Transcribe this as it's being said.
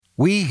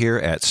We here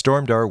at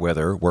Stormdar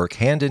Weather work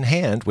hand in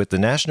hand with the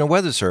National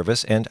Weather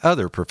Service and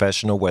other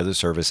professional weather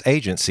service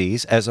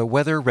agencies as a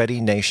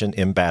weather-ready nation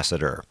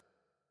ambassador.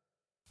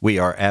 We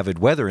are avid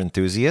weather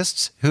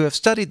enthusiasts who have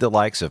studied the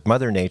likes of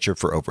Mother Nature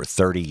for over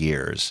 30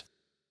 years.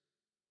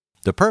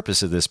 The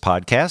purpose of this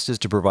podcast is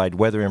to provide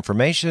weather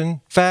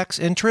information, facts,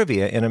 and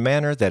trivia in a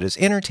manner that is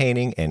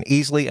entertaining and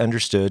easily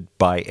understood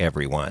by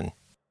everyone.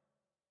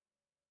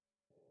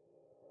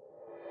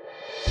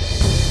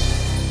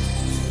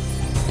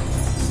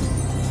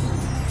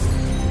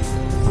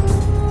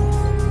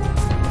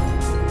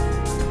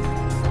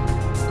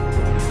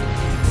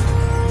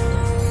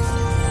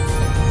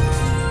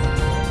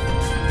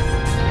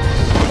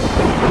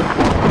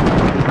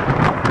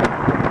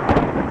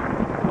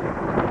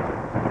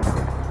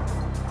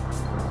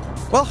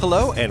 Well,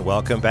 hello and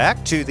welcome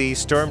back to the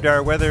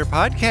Stormdar Weather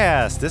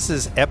Podcast. This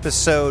is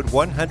episode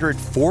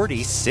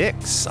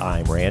 146.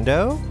 I'm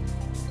Rando.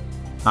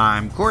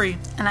 I'm Corey.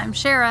 And I'm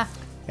Shara.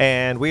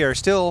 And we are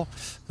still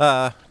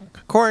not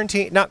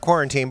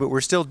quarantine, but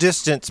we're still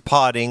distance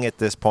podding at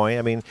this point.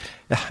 I mean,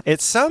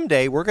 it's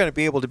someday we're going to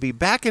be able to be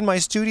back in my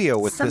studio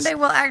with this. Someday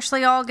we'll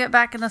actually all get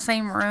back in the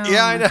same room.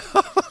 Yeah, I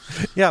know.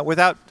 Yeah,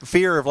 without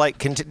fear of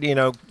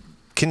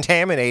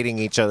contaminating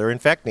each other,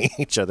 infecting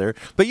each other.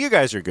 But you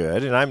guys are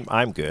good, and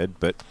I'm good.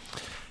 But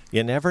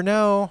you never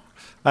know.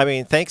 I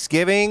mean,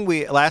 Thanksgiving.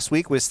 Last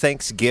week was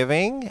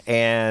Thanksgiving,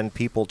 and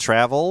people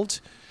traveled,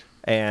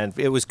 and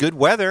it was good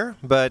weather.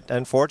 But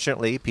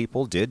unfortunately,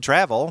 people did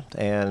travel,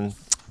 and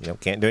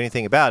can't do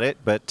anything about it.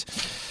 But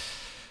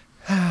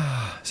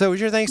so was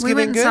your Thanksgiving good?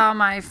 We went good?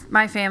 and saw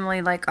my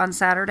family on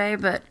Saturday,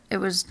 but it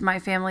was my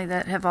family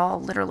that have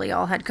literally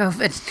all had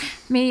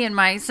COVID. Me and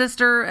my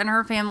sister and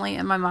her family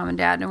and my mom and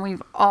dad, and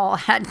we've all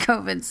had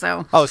COVID.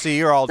 So so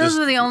you're all those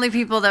were the only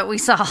people that we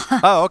saw.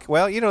 Oh, okay.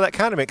 Well, that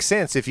kind of makes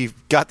sense. If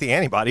you've got the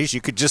antibodies,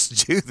 you could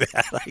just do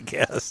that, I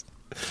guess.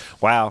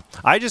 Wow.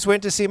 I just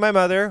went to see my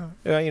mother.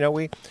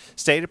 We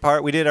stayed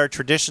apart. We did our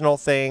traditional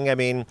thing. I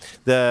mean,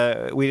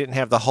 we didn't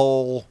have the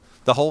whole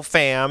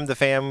fam. The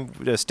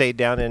fam stayed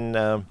down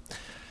in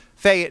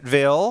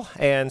Fayetteville,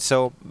 and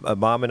so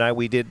Mom and I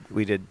we did a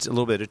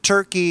little bit of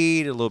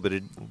turkey, a little bit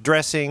of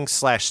dressing /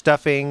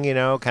 stuffing.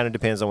 Kind of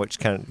depends on which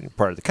kind of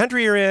part of the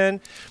country you're in.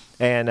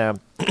 And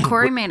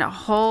Corey made a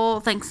whole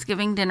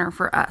Thanksgiving dinner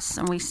for us,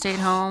 and we stayed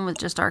home with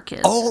just our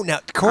kids. Oh, now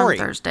Corey,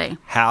 on Thursday.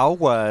 How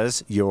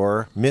was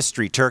your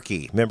mystery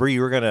turkey? Remember,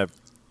 you were gonna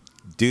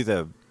do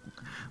the.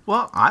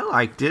 Well, I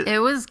liked it. It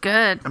was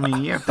good. I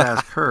mean, you have to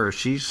ask her.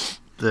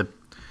 She's the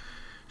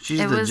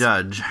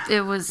judge.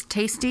 It was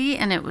tasty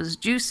and it was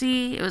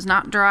juicy. It was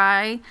not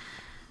dry.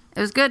 It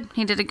was good.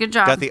 He did a good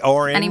job. Got the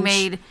orange.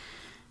 And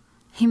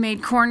he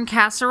made corn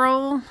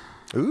casserole.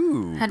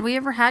 Ooh. Had we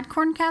ever had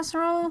corn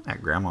casserole?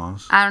 At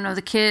Grandma's. I don't know.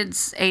 The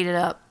kids ate it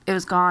up. It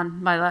was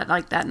gone by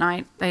that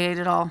night. They ate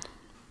it all.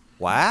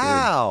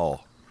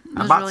 Wow.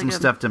 I bought some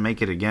stuff to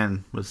make it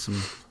again with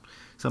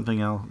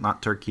something else,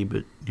 not turkey,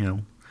 but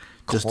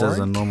just corn as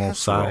a normal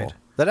casserole. side.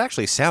 That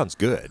actually sounds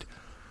good.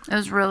 It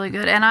was really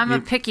good. And I'm a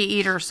picky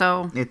eater,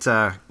 so. It's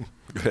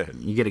good.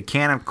 You get a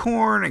can of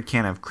corn, a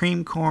can of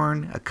cream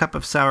corn, a cup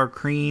of sour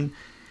cream,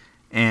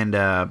 and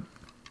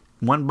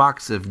 1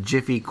 box of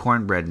Jiffy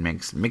cornbread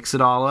mix. Mix it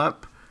all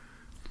up,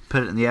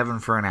 put it in the oven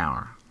for an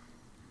hour.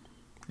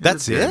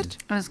 That's it?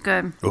 It was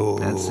good. Oh,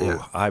 that's it.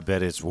 I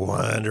bet it's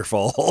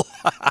wonderful.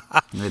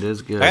 It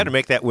is good. I had to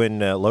make that when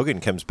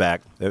Logan comes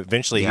back.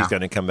 Eventually, he's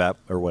going to come back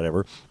or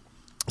whatever.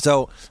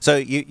 So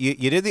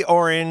you did the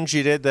orange.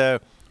 You did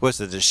the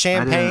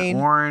champagne? I did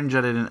an orange.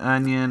 I did an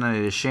onion. I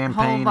did a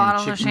champagne. Whole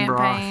bottle and of chicken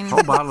champagne. Broth.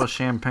 Whole bottle of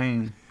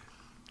champagne.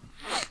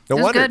 No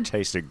wonder good. it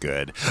tasted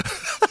good.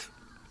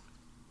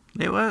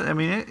 It was. I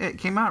mean, it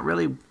came out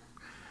really,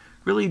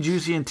 really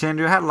juicy and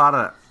tender. It had a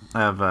lot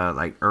of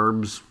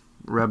herbs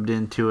rubbed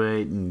into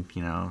it, and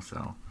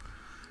so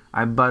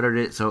I buttered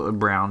it so it would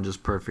brown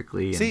just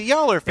perfectly. See,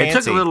 y'all are fancy.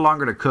 It took a little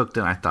longer to cook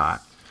than I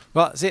thought.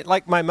 Well, see,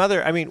 like my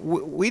mother. I mean,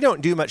 we don't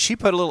do much. She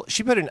put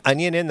an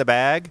onion in the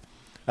bag.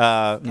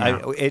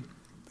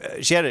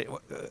 She had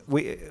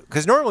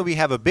because normally we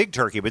have a big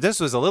turkey, but this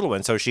was a little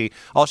one. So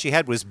all she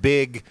had was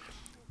big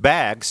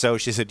bags. So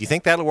she said, "Do you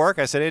think that'll work?"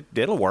 I said,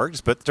 "It'll work.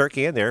 Just put the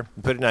turkey in there,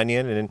 put an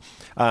onion, and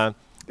then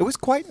it was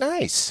quite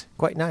nice.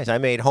 Quite nice. I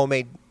made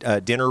homemade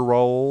dinner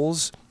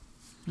rolls.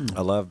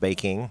 I love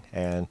baking,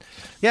 and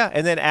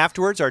then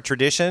afterwards, our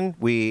tradition.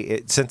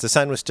 Since the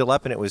sun was still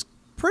up and it was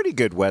pretty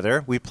good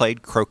weather, we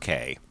played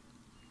croquet.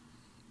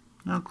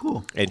 Oh,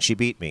 cool! And she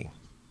beat me.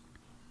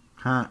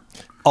 Huh?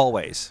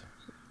 Always.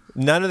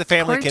 None of the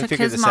family Corey can took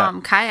figure his this mom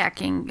out.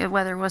 kayaking. The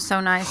weather was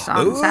so nice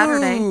on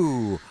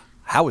Saturday.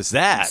 How was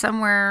that?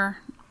 Somewhere.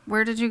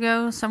 Where did you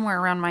go? Somewhere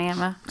around Miami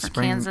or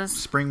Kansas.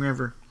 Spring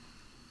River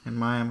in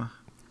Miami.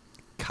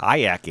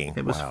 Kayaking.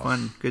 It was Wow.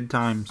 fun. Good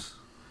times.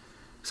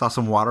 Saw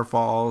some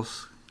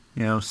waterfalls.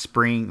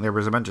 Spring.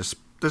 There's a bunch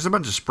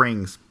of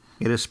springs.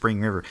 It is Spring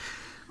River.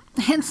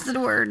 Hence the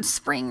word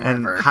Spring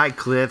River. And high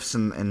cliffs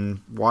and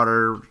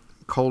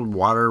cold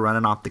water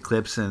running off the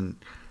cliffs and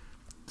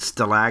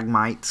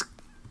stalagmites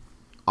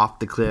off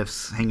the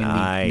cliffs, hanging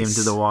Nice.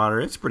 into the water.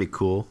 It's pretty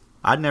cool.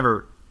 I'd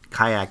never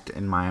kayaked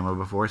in Miami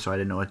before, so I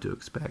didn't know what to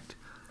expect.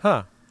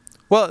 Huh.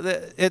 Well,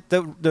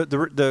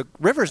 the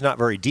river's not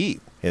very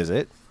deep, is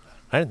it?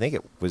 I didn't think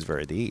it was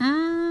very deep.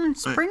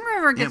 Spring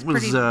River gets It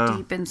was, pretty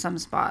deep in some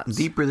spots.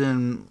 Deeper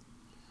than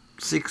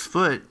 6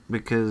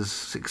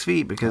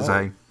 feet because Oh.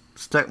 I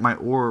stuck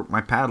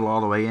my paddle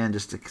all the way in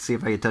just to see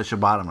if I could touch the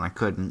bottom, and I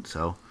couldn't.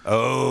 So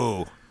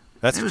Oh,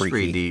 that's it was freaky.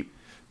 pretty deep.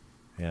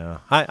 Yeah,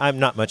 I'm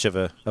not much of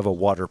a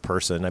water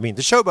person. I mean,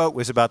 the showboat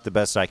was about the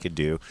best I could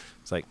do.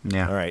 It's like,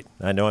 Yeah. all right,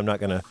 I know I'm not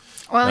gonna.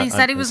 Well, he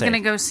said he I'm was saying-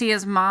 going to go see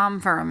his mom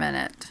for a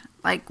minute.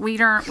 Like we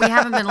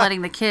haven't been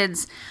letting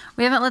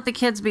we haven't let the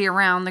kids be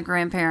around the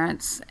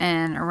grandparents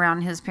and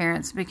around his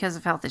parents because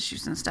of health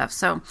issues and stuff.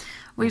 So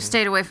we've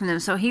stayed away from them.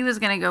 So he was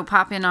going to go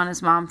pop in on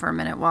his mom for a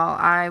minute while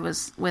I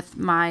was with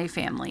my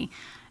family.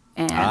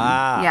 And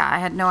yeah, I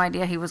had no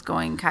idea he was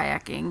going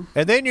kayaking.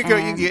 And then you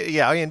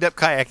And- I end up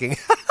kayaking.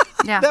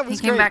 Yeah, That he was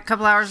came great. back a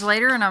couple hours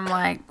later, and I'm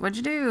like, "What'd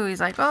you do?" He's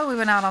like, "Oh, we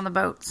went out on the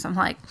boats." I'm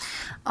like,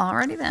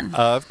 "Alrighty then."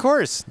 Of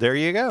course, there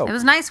you go. It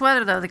was nice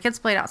weather though. The kids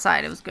played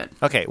outside. It was good.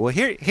 Okay, well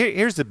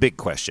here's the big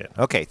question.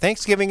 Okay,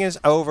 Thanksgiving is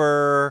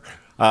over.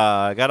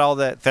 Got all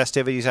the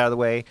festivities out of the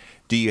way.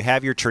 Do you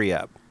have your tree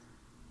up?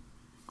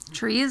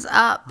 Tree is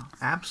up.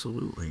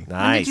 Absolutely. Nice.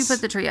 When did you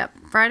put the tree up?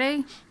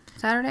 Friday?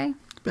 Saturday?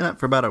 It's been up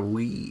for about a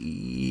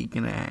week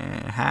and a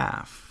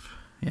half.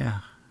 Yeah.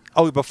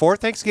 Oh, before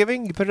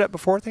Thanksgiving? You put it up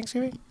before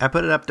Thanksgiving? I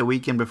put it up the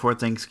weekend before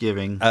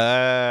Thanksgiving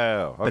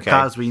Oh, okay.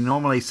 because we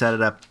normally set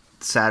it up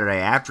Saturday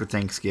after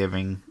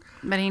Thanksgiving,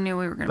 But he knew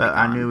we were going to but be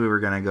I gone. knew we were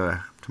going to go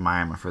to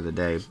Miami for the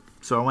day.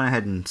 So I went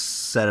ahead and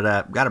set it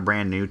up. Got a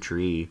brand new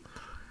tree.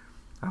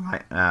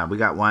 We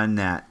got one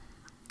that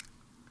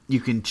you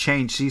can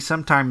change. See,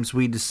 sometimes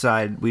we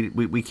decide,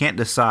 we can't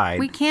decide.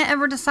 We can't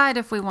ever decide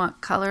if we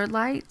want colored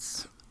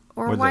lights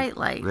or the- white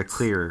lights. The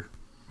clear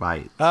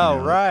light. Oh,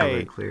 the right.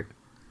 colored clear.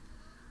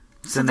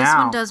 So this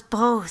now, one does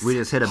both. we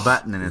just hit a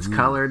button and it's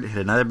colored, hit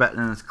another button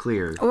and it's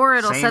clear. Or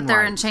it'll Same sit there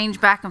light. and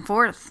change back and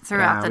forth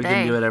throughout the we day.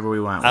 can do whatever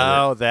we want with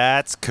Oh, it.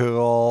 that's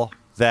cool.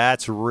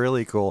 That's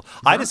really cool.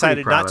 I I'm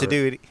decided pretty proud not to of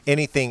do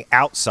anything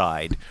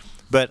outside,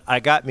 but I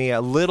got me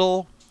a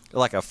little,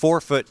 like a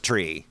 4-foot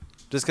tree.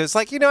 Just because,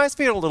 like, I was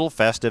feeling a little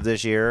festive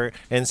this year,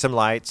 and some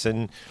lights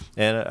and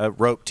a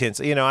rope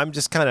tinsel. I'm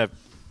just kind of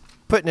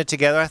putting it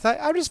together. I thought,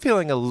 I'm just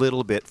feeling a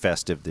little bit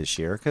festive this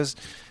year because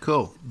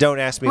Cool. don't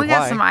ask me we why.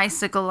 got some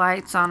icicle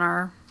lights on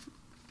our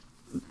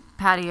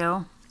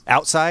patio.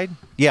 Outside?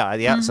 Yeah,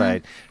 the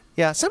outside.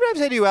 Yeah,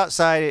 sometimes I do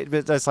outside,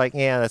 but that's like,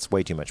 that's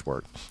way too much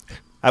work.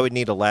 I would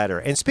need a ladder.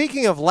 And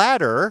speaking of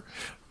ladder,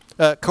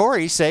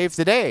 Corey saved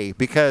the day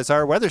because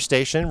our weather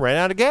station ran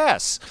out of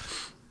gas.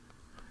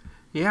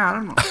 Yeah, I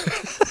don't know.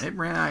 It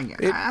ran.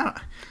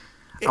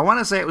 I want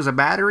to say it was a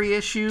battery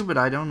issue, but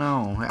I don't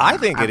know. I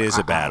think it is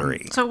a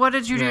battery. So what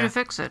did you do Yeah. to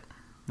fix it?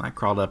 I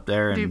crawled up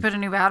there Did you and put a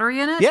new battery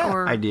in it? Yeah,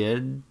 or? I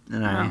did,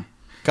 and I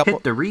Couple-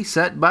 hit the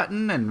reset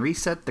button and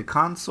reset the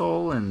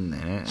console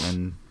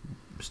and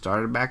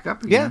started back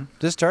up again. Yeah,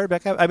 just started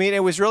back up. I mean,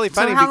 it was really So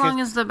funny how because long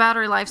is the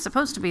battery life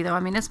supposed to be, though? I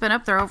mean, it's been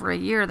up there over a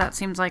year. That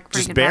seems like pretty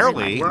Just good battery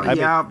barely. life. Well, I mean-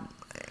 yeah,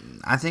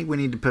 I think we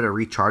need to put a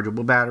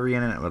rechargeable battery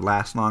in it. It would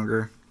last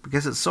longer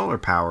because it's solar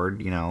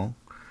powered,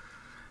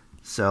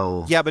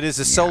 So yeah, but is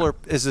the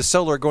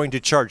solar going to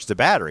charge the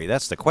battery?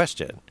 That's the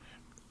question.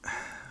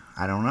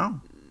 I don't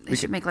know. They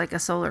should make like a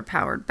solar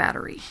powered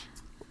battery.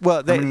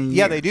 Well, they, mean,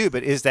 yeah, yeah. they do.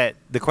 But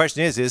the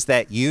question is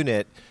that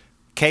unit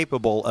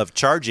capable of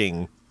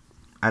charging?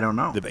 I don't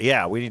know.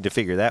 Yeah, we need to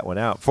figure that one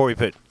out before we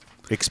put,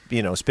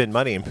 spend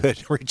money and put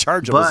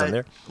rechargeables But in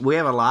there. we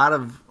have a lot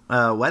of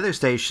weather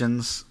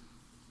stations.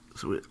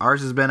 So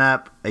ours has been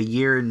up a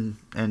year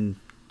and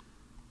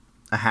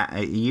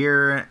a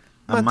year,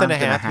 a Month and a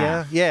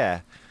half. Yeah.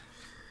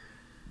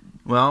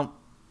 Well,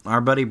 our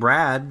buddy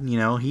Brad,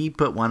 he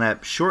put one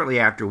up shortly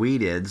after we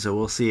did, so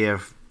we'll see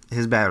if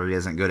his battery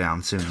doesn't go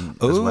down soon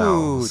as well.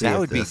 Ooh, See that if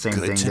would the be same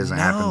good thing to doesn't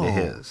happen to know.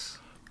 his.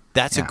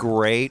 That's a Yeah.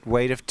 great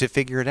way to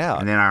figure it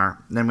out. And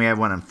then we have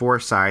one in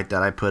Forsyth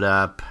that I put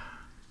up,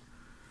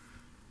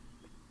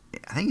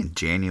 I think in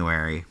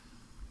January.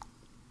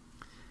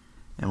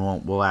 And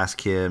we'll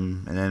ask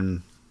him, and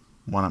then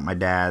one at my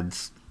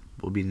dad's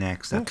will be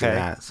next after Okay.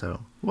 that. So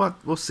we'll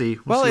see.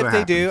 Well, see if what they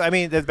happens. do, I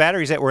mean, the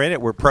batteries that were in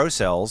it were Pro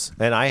Cells,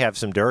 and I have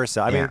some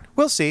Duracell. I mean, Yeah.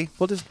 we'll see.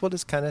 We'll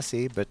just kind of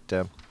see. But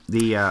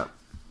The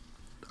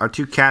our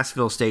 2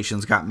 Cassville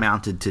stations got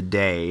mounted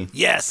today.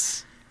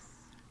 yes,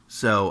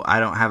 So I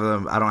don't have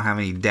them. I don't have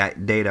any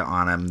data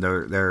on them.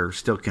 They're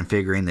still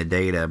configuring the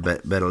data,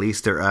 but at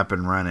least they're up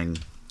and running,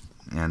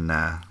 and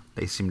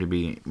they seem to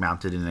be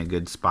mounted in a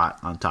good spot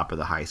on top of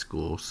the high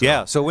school. So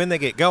yeah. So when they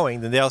get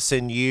going, then they'll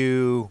send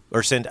you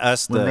or send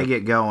us when they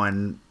get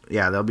going,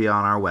 they'll be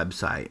on our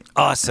website.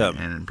 Awesome.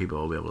 and people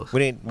will be able to.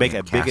 We need to make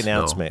a big Cassville.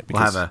 announcement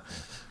We'll have because-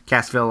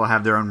 Cassville will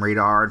have their own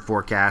radar and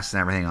forecast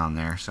and everything on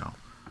there. So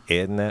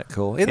Isn't that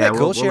cool? Isn't yeah, that cool,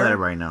 we'll let Sharon?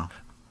 everybody know.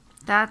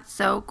 That's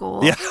so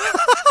cool. Yeah.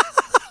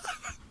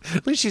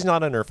 At least she's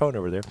not on her phone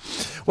over there.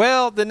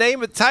 Well, the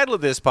title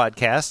of this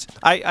podcast,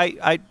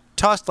 I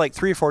tossed like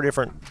 3 or 4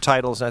 different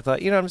titles, and I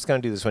thought, I'm just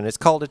going to do this one. It's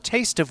called A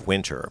Taste of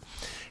Winter,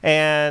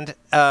 and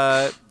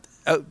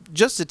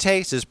just a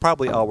taste is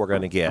probably all we're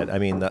going to get. I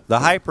mean, the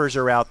hypers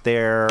are out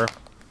there,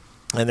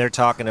 and they're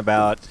talking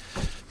about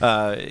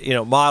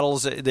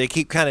models. They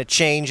keep kind of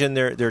changing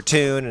their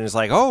tune, and it's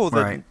like,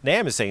 the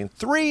NAM is saying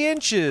 3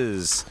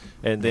 inches,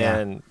 and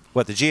then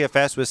what the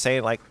GFS was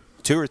saying, like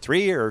 2 or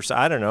 3, or so,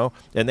 I don't know,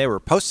 and they were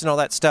posting all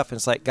that stuff, and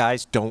it's like,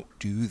 guys, don't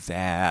do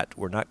that.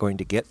 We're not going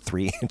to get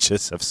 3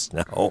 inches of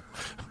snow.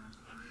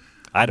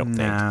 I don't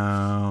think.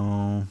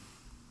 No.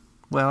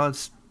 Well,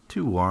 it's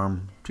too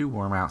warm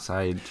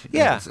outside.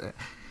 Yeah.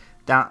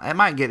 It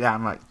might get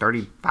down like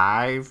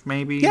 35,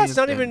 maybe. Yeah, it's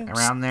not even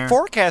around there.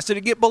 Forecasted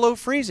to get below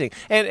freezing.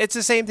 And it's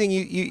the same thing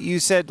you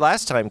said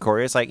last time,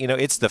 Corey. It's like,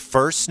 it's the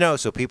first snow,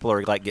 so people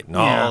are like getting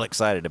all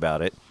excited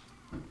about it.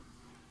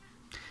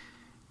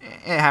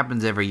 It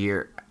happens every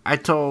year. I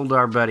told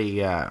our buddy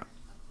who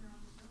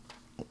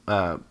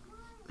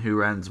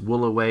runs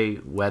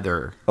Woolaway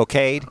Weather.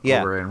 Okay'd?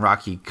 Yeah. Over in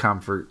Rocky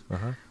Comfort.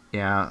 Uh-huh.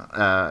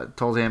 Yeah.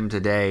 Told him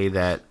today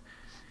that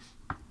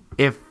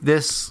if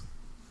this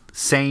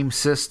same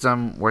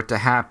system were to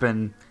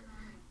happen,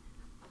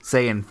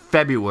 say in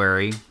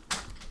February,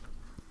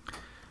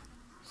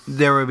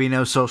 there would be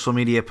no social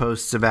media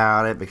posts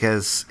about it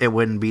because it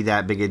wouldn't be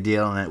that big a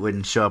deal and it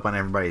wouldn't show up on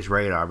everybody's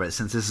radar. But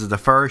since this is the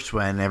first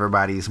one,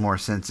 everybody's more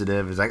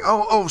sensitive. It's like,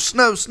 oh,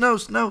 snow.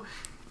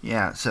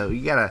 Yeah, so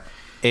you gotta...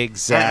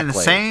 Exactly. And the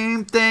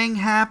same thing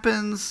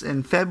happens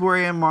in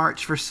February and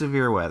March for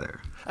severe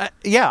weather.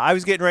 I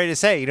was getting ready to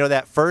say,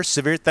 that first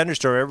severe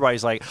thunderstorm,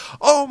 everybody's like,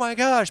 oh my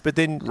gosh. But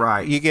then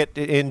you get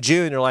in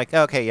June, they're like,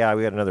 okay, yeah,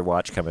 we got another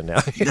watch coming now.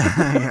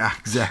 Yeah,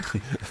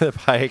 exactly. The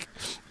Pike.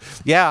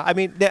 Yeah, I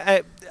mean,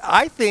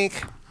 I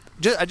think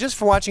just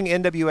for watching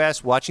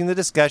NWS, watching the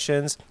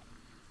discussions,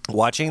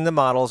 watching the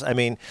models, I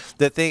mean,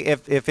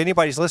 if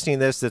anybody's listening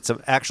to this that's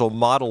an actual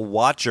model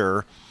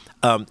watcher,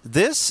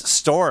 this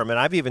storm, and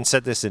I've even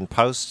said this in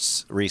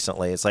posts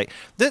recently, it's like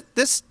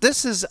this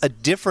is a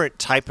different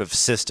type of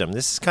system.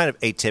 This is kind of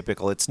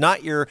atypical. It's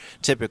not your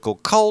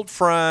typical cold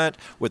front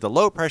with a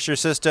low pressure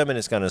system, and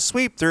it's going to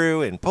sweep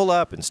through and pull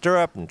up and stir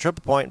up and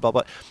triple point, blah,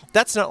 blah.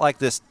 That's not like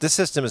this. This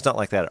system is not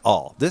like that at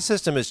all. This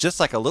system is just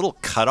like a little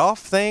cutoff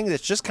thing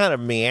that's just kind of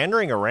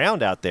meandering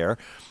around out there,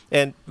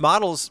 and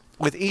models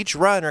with each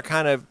run are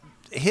kind of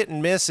hit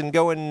and miss and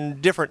go in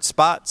different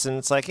spots, and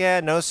it's like,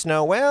 no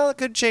snow. Well, it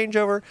could change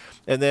over,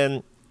 and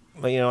then,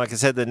 like I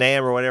said, the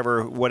NAM or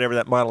whatever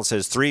that model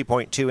says,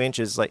 3.2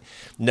 inches. Like,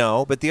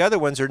 no, but the other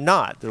ones are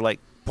not. They're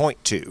like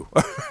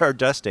 0.2 or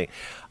dusting.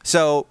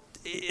 So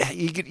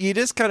you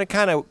just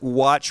kind of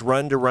watch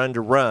run to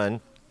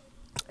run,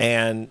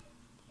 and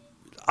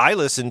I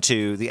listen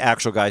to the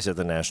actual guys at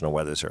the National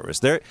Weather Service.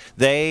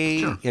 They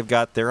have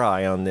got their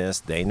eye on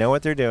this. They know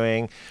what they're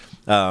doing.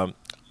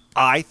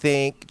 I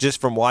think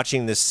just from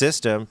watching this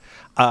system,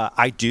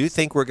 I do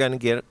think we're going to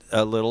get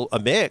a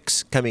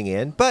mix coming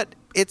in, but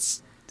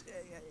it's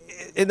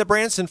in the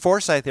Branson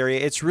Forsyth area.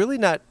 It's really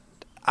not.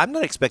 I'm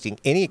not expecting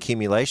any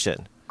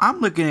accumulation.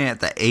 I'm looking at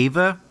the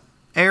Ava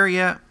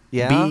area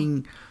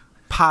being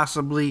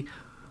possibly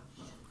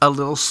a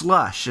little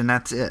slush, and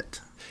that's it.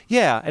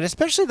 Yeah, and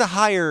especially the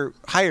higher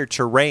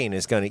terrain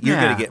is you're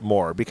going to get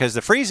more because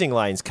the freezing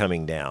line's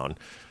coming down.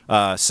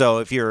 So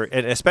if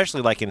and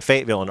especially like in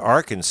Fayetteville and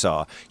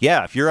Arkansas,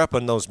 if you're up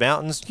on those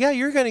mountains,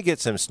 you're going to get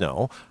some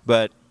snow.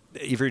 But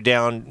if you're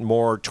down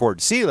more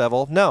towards sea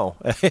level, no,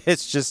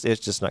 it's just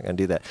not going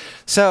to do that.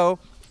 So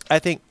I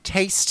think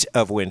taste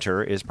of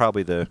winter is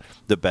probably the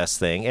best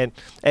thing.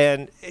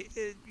 And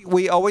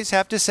we always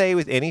have to say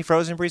with any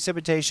frozen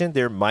precipitation,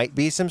 there might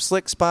be some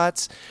slick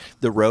spots.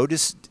 The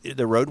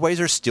roadways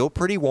are still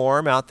pretty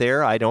warm out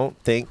there. I don't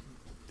think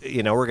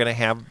we're going to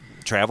have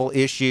travel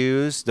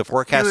issues. The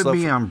forecast it would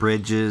be on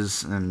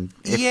bridges and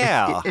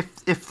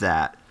if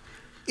that.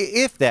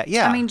 If that,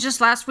 yeah. I mean,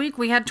 just last week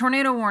we had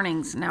tornado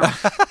warnings. Now,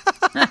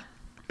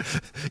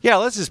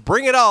 let's just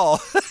bring it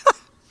all.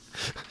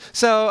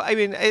 So, I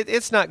mean,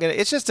 it's not gonna.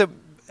 It's just a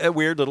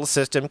weird little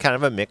system, kind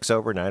of a mix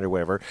overnight or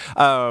whatever.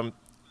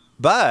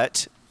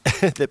 But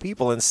the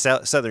people in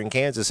southern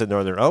Kansas and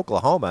northern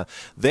Oklahoma,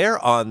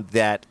 they're on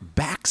that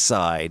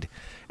backside,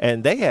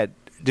 and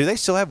do they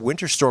still have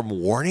winter storm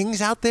warnings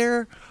out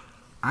there?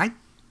 I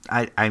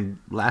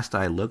last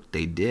I looked,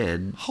 they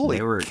did. Holy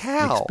they were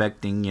cow.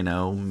 Expecting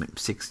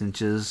 6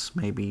 inches,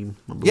 maybe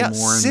a little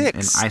more in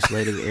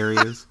isolated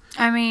areas.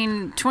 I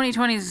mean,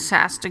 2020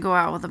 has to go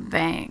out with a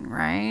bang,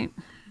 right?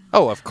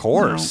 Oh, of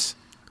course.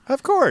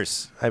 Of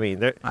course. I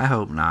mean, I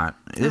hope not.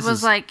 It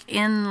was like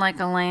in like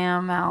a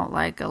lamb, out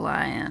like a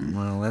lion.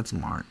 Well, that's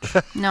March.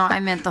 No,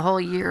 I meant the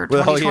whole year.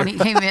 2020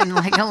 came in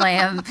like a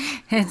lamb.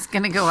 It's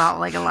going to go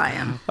out like a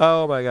lion.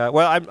 Oh, my God.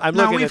 Well, I'm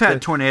looking we've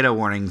had tornado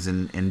warnings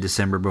in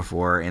December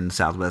before in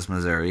southwest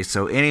Missouri,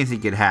 so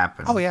anything could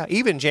happen. Oh, yeah.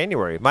 Even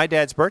January. My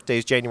dad's birthday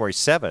is January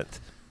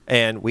 7th,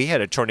 and we had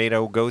a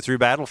tornado go through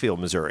Battlefield,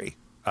 Missouri.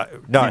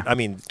 I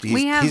mean,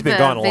 he's been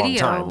gone a long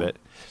time, but...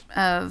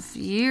 of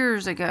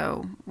years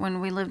ago when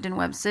we lived in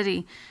Webb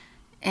City,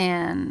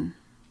 and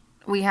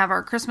We have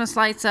our Christmas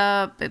lights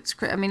up.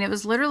 I mean, it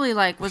was literally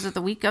like, was it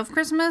the week of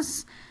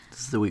Christmas?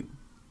 This is the week.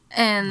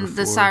 And the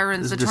Before.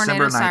 sirens, the This is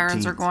tornado December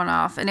sirens are 19th. going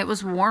off. And it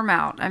was warm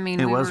out. I mean,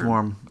 It was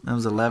warm. It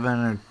was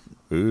 11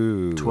 or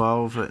Ooh.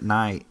 12 at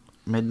night,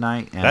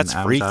 midnight, and That's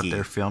I was out freaky.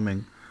 there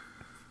filming.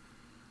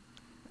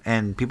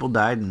 And people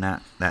died in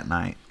that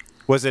night.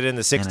 Was it in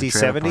the 60s,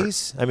 trailer park.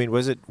 70s? I mean,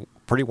 was it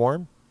pretty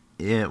warm?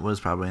 It was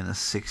probably in the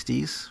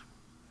 60s.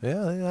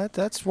 Yeah,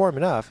 that's warm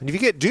enough. And if you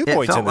get dew It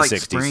points felt in the like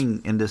 60s.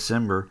 spring in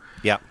December.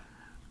 Yeah.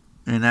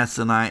 And that's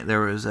the night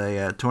there was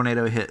a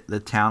tornado hit the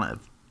town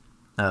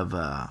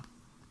of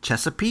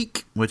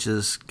Chesapeake, which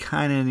is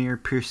kind of near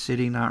Pierce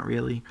City, not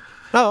really.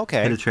 Oh,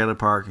 okay. Hit a trailer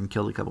park and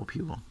killed a couple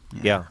people.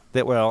 Yeah.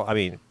 Well, I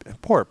mean,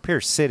 poor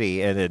Pierce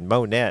City and then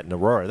Monette and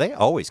Aurora, they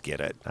always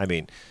get it. I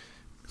mean,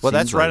 well,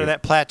 that's Seems right like on it.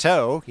 that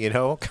plateau,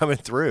 coming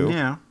through.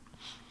 Yeah.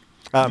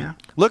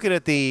 Looking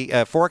at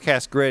the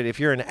forecast grid, if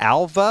you're in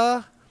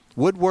Alva,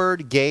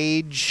 Woodward,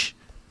 Gage,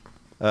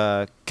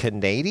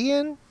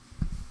 Canadian?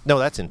 No,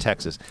 that's in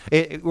Texas.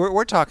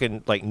 We're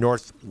talking like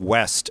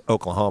northwest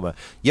Oklahoma.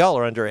 Y'all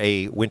are under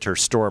a winter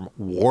storm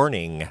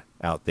warning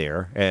out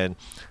there. And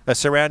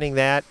surrounding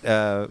that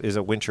is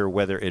a winter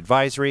weather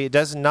advisory. It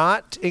does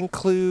not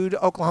include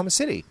Oklahoma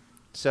City.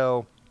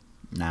 So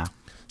Nah.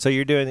 so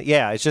you're doing,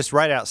 it's just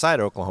right outside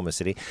Oklahoma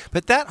City.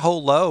 But that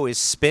whole low is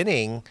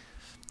spinning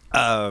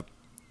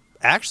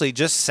actually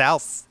just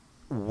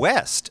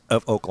southwest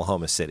of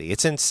Oklahoma City.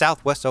 It's in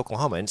southwest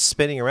Oklahoma and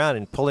spinning around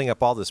and pulling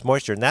up all this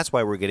moisture. And that's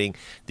why we're getting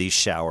these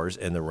showers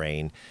and the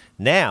rain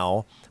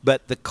now.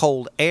 But the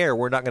cold air,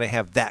 we're not going to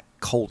have that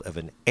cold of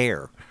an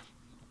air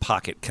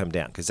pocket come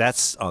down because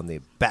that's on the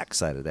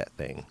backside of that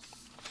thing.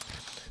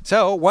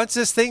 So once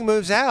this thing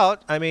moves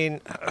out, I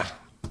mean,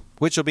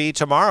 which will be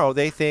tomorrow,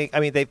 they think,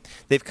 I mean,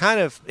 they've kind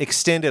of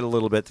extended a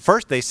little bit.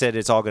 First, they said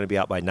it's all going to be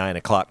out by 9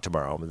 o'clock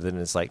tomorrow. But then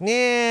it's like,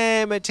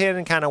 by 10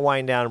 and kind of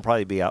wind down and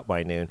probably be out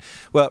by noon.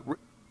 Well,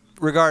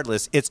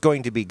 regardless, it's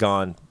going to be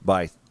gone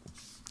by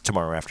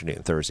tomorrow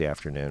afternoon, Thursday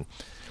afternoon.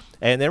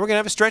 And then we're going to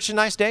have a stretch of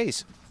nice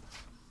days.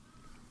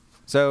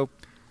 So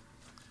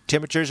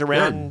temperatures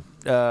around,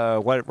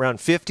 around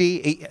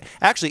 50?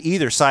 Actually,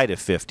 either side of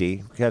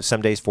 50. We have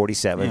some days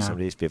 47, some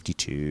days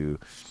 52.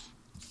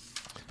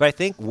 But I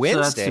think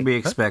Wednesday. So that's to be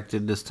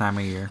expected this time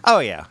of year. Oh,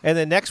 yeah. And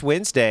then next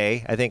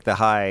Wednesday, I think the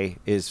high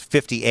is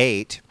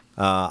 58.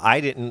 I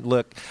didn't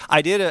look.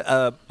 I did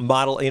a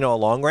model, a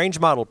long-range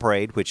model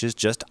parade, which is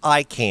just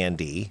eye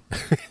candy.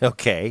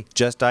 Okay,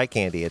 just eye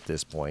candy at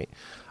this point.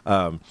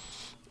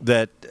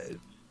 That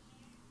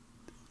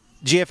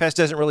GFS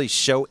doesn't really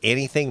show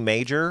anything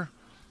major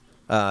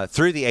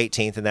through the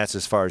 18th, and that's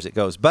as far as it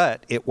goes.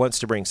 But it wants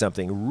to bring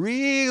something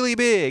really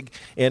big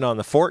in on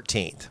the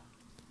 14th.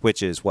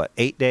 Which is,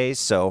 8 days?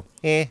 So,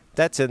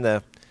 that's in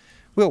the...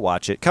 We'll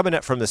watch it. Coming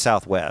up from the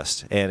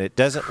southwest. And it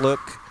doesn't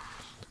look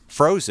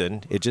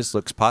frozen. It just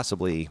looks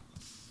possibly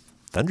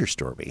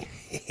thunderstormy.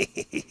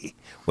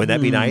 Wouldn't that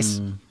be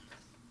nice?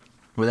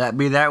 Would that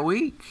be that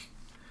week?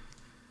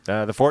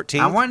 The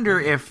 14th? I wonder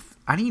if...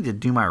 I need to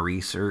do my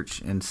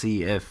research and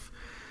see if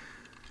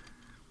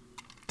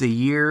the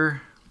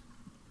year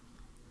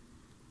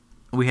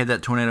we had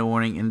that tornado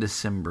warning in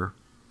December...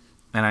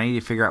 And I need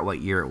to figure out what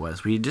year it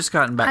was. We had just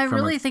gotten back from I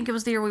really think it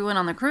was the year we went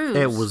on the cruise.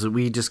 It was.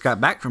 We just got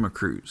back from a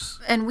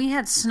cruise. And we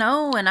had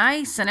snow and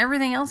ice and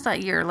everything else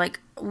that year. Like,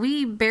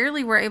 we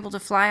barely were able to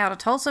fly out of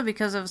Tulsa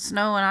because of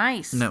snow and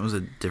ice. And that was a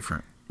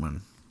different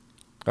one.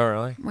 Oh,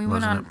 really? We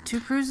went Wasn't on it?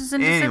 2 cruises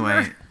in Anyway,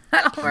 December.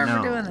 I don't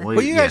remember doing that.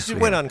 Well, you guys yes, we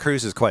went had. on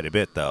cruises quite a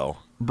bit, though.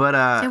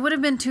 But It would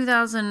have been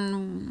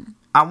 2002.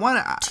 I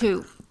want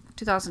to...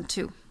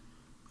 2002.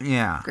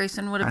 Yeah.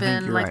 Grayson would have I think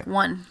been you're like right.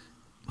 1.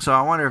 So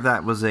I wonder if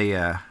that was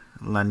a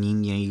La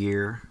Nina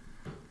year.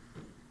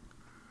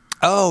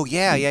 Oh,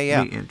 yeah.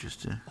 Be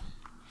interested.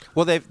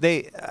 Well,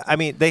 they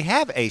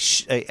have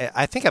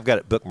I think I've got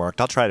it bookmarked.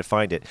 I'll try to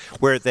find it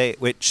where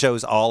it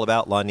shows all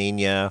about La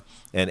Nina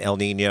and El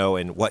Nino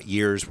and what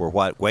years were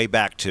what way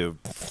back to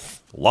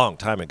a long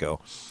time ago.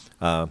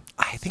 I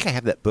think I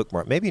have that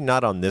bookmark. Maybe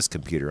not on this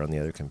computer, on the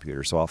other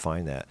computer. So I'll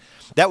find that.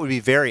 That would be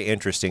very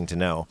interesting to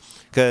know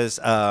because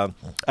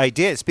I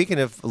did. Speaking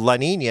of La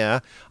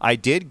Nina, I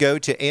did go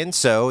to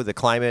ENSO, the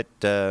climate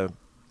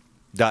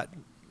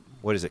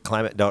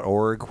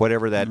climate.org,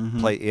 whatever that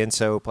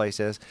ENSO place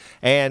is.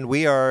 And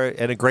we are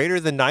at a greater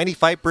than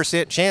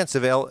 95% chance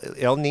of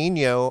El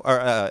Nino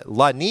or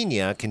La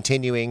Nina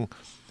continuing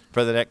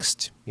for the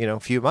next,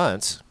 few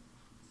months.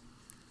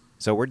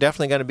 So we're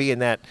definitely going to be in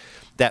that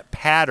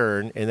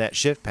pattern, in that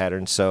shift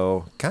pattern.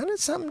 So kind of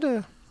something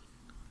to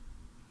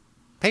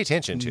pay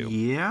attention to.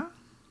 Yeah.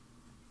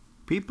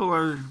 People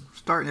are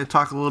starting to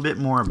talk a little bit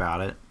more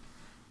about it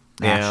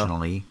Yeah.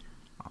 nationally,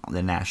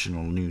 the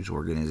national news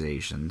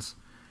organizations.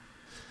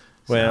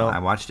 So Well, I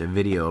watched a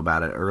video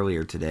about it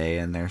earlier today,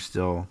 and they're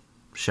still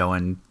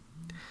showing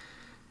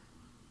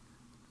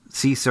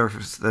sea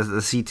surface,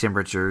 the sea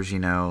temperatures,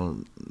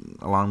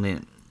 along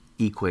the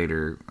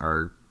equator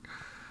are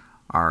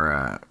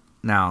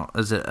now,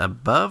 is it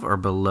above or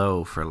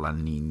below for La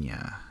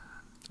Nina?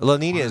 La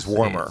Nina is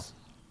warmer.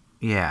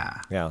 Yeah.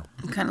 Yeah.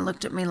 You kind of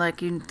looked at me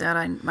like you thought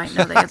I might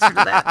know the answer to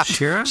that.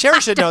 Shira? Sherry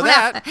should know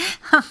that.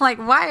 I'm like,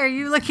 why are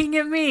you looking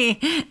at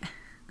me?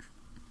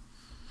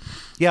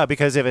 Yeah,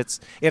 because if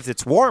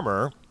it's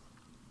warmer,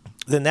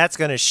 then that's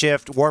going to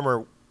shift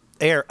warmer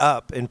air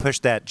up and push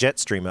that jet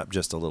stream up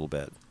just a little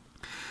bit.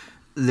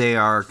 They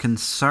are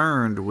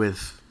concerned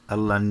with a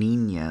La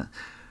Nina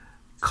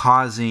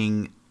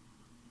causing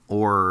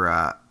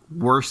or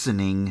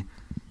worsening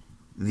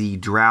the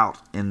drought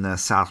in the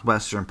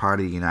southwestern part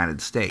of the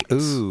United States.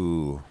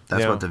 Ooh.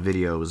 That's no. what the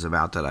video was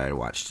about that I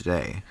watched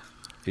today.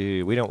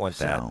 Ooh, we don't want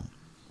that. So,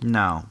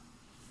 no.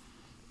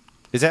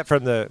 Is that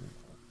from the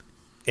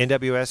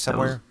NWS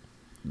somewhere?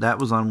 That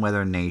was on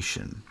Weather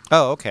Nation.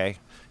 Oh, okay.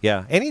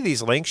 Yeah. Any of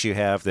these links you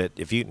have that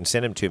if you can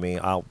send them to me,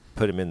 I'll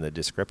put them in the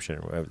description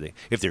or whatever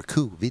if they're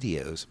cool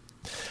videos.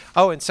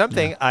 Oh, and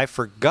something I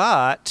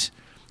forgot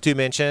to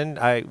mention,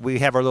 we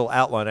have our little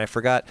outline. I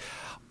forgot.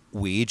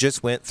 We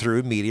just went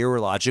through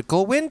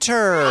meteorological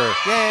winter.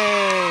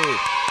 Yay!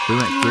 We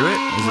went through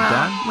it? Is it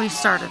done? We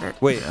started it.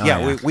 Wait,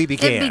 we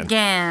began. It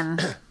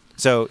began.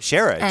 So,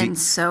 Shara, And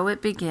so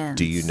it begins.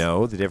 do you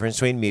know the difference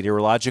between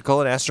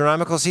meteorological and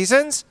astronomical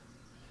seasons?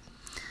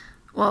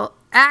 Well,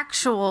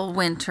 actual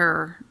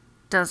winter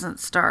doesn't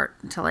start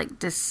until like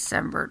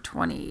December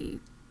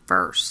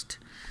 21st.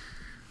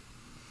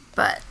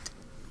 But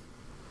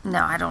no,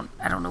 I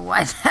don't know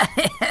why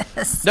that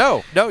is.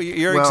 No,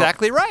 you're Well-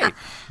 exactly right.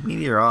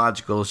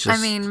 Meteorological is just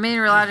I mean,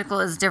 meteorological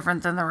is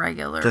different than the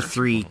regular. the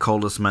 3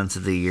 coldest months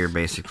of the year,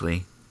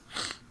 basically.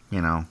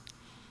 You know.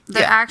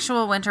 The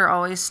actual winter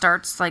always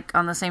starts like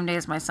on the same day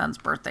as my son's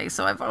birthday,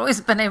 so I've always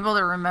been able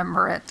to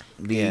remember it.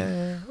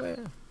 Yeah.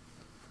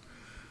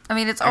 I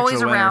mean, it's always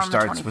Actual winter around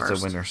the starts 21st. with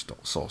the winter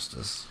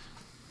solstice.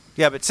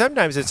 Yeah, but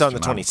sometimes it's on the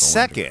Astronomical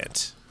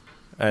 22nd.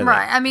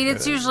 Right. I mean,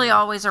 it's usually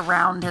always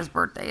around his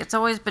birthday. It's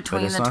always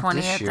between it's the not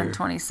this 20th year. and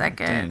 22nd.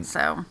 Dang.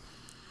 So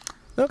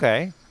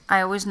Okay.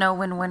 I always know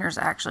when winter's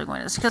actually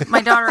when it's. Because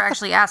my daughter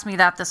actually asked me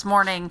that this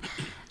morning.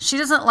 She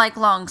doesn't like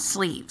long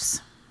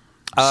sleeves.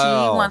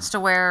 Oh. She wants to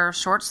wear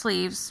short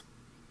sleeves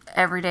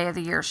every day of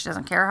the year. She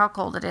doesn't care how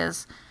cold it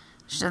is.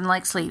 She doesn't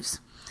like sleeves.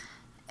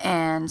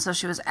 And so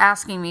she was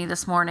asking me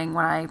this morning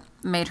when I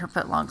made her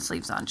put long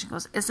sleeves on. She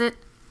goes, "Is it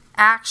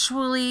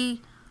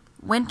actually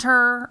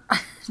winter?"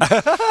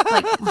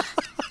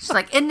 She's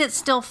like, "Isn't it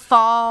still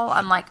fall?"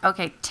 I'm like,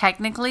 "Okay,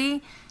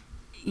 technically,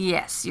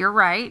 yes, you're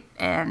right."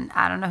 And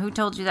I don't know who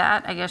told you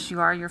that. I guess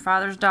you are your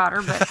father's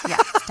daughter, but yeah,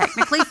 it's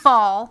technically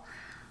fall,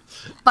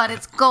 but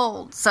it's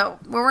cold, so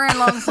we're wearing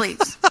long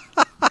sleeves.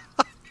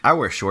 I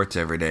wear shorts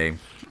every day.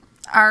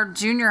 Our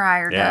junior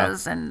hire Yeah.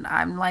 does, and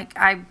I'm like,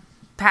 I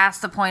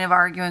past the point of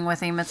arguing with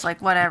him. It's like,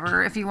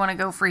 whatever. If you want to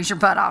go freeze your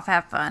butt off,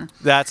 have fun.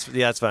 That's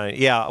fine.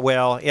 Yeah,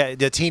 well, yeah,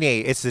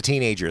 it's the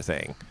teenager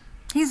thing.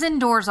 He's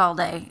indoors all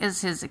day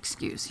is his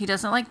excuse. He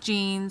doesn't like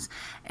jeans,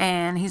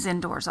 and he's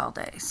indoors all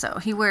day. So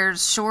he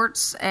wears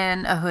shorts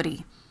and a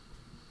hoodie.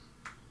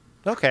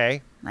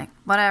 Okay. Like,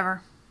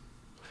 whatever.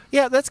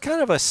 Yeah, that's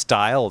kind of a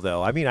style,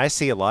 though. I mean, I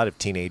see a lot of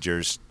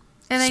teenagers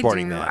And they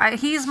sporting do. that.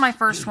 He's my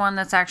first one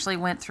that's actually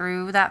went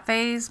through that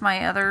phase.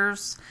 My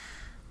others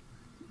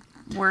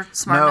were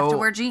smart enough to No.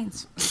 wear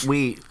jeans.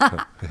 We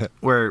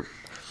were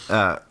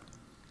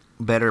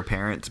better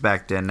parents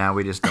back then. Now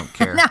we just don't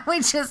care. Now we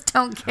just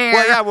don't care.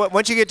 Well, yeah,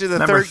 once you get to the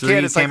Number third 3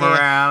 kid, it's came like,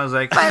 around. I was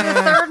like, By the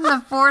third and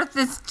the fourth,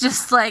 it's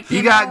just like,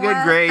 you know got good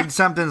what? grades.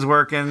 Something's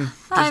working.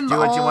 Just I'm do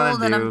what you old want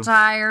to and do. I'm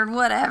tired.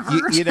 Whatever.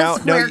 you know,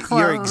 Just no, wear you're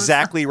clothes.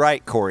 exactly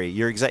right, Corey.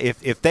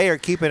 If they are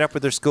keeping up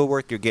with their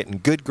schoolwork, you're getting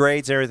good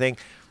grades and everything,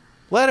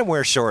 let them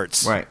wear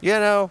shorts. Right. You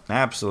know,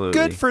 Absolutely.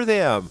 good for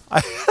them.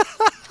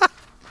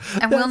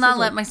 I will not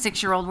let my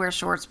 6-year-old wear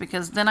shorts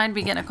because then I'd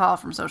be getting a call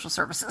from social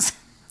services.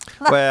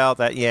 Well,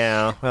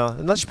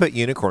 unless you put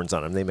unicorns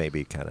on them, they may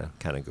be kind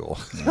of cool.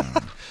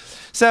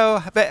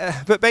 So,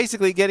 but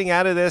basically, getting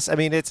out of this, I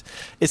mean, it's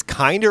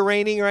kind of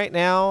raining right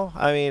now.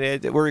 I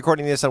mean, we're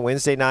recording this on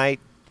Wednesday night.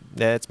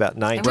 It's about It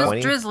 9:20.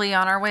 was drizzly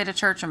on our way to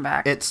church and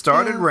back. It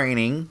started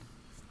raining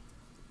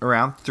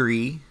around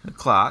 3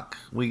 o'clock.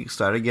 We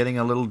started getting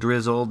a little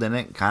drizzle. Then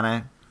it kind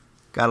of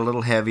got a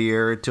little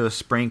heavier to a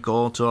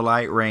sprinkle to a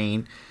light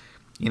rain.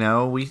 You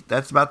know,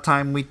 that's about the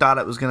time we thought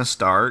it was going to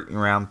start,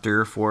 around 3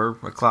 or 4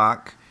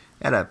 o'clock.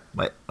 Had a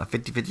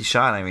 50-50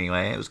 shot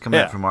anyway. It was coming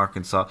up from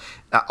Arkansas.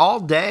 All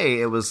day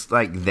it was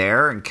like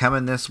there and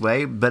coming this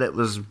way, but it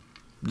was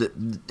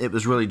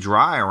really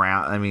dry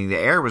around. I mean, the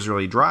air was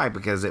really dry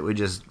because it would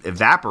just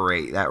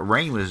evaporate. That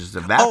rain was just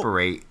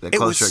evaporate the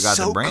closer it got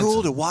to Branson. It was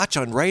so cool to watch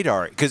on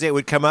radar because it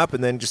would come up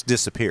and then just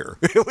disappear.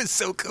 It was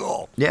so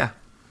cool. Yeah.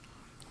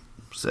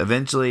 So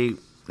eventually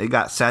it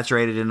got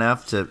saturated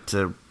enough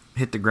to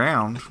hit the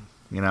ground,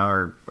 you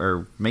know,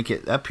 or make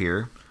it up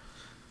here.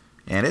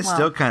 And it's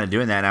still kind of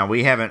doing that. Now,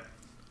 we haven't...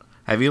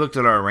 Have you looked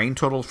at our rain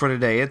total for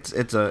today? It's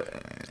a...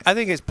 I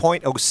think it's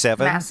 0.07.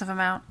 Massive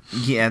amount.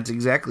 Yeah, it's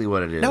exactly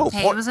what it is. No.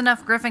 Hey, it was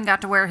enough. Griffin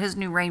got to wear his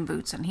new rain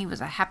boots, and he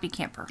was a happy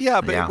camper.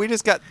 Yeah, but Yeah. we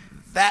just got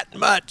that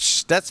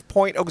much. That's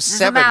 0.07.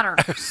 Doesn't matter.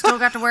 Still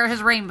got to wear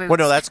his rain boots. Well,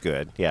 no, that's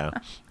good. Yeah.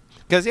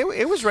 Because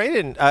it was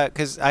raining.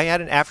 Because I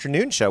had an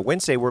afternoon show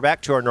Wednesday. We're back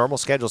to our normal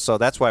schedule, so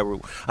that's why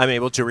I'm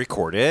able to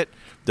record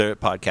the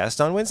podcast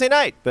on Wednesday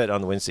night. But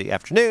on the Wednesday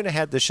afternoon, I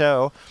had the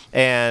show,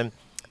 and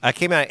I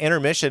came out at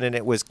intermission, and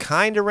it was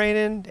kind of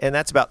raining, and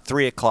that's about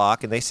 3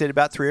 o'clock. And they said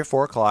about 3 or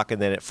 4 o'clock,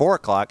 and then at 4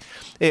 o'clock,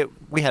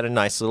 we had a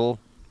nice little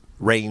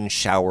rain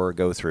shower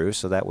go through,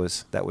 so that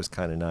was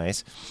kind of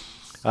nice.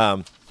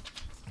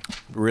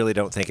 Really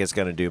don't think it's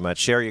going to do much.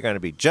 Sherry, you're going to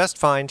be just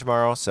fine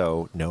tomorrow,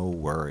 so no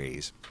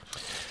worries.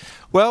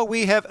 Well,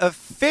 we have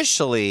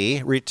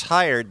officially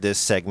retired this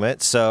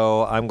segment,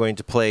 so I'm going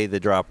to play the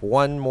drop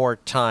one more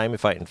time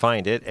if I can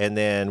find it, and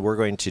then we're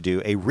going to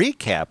do a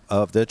recap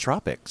of the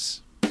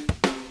tropics.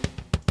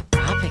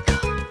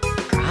 Tropical,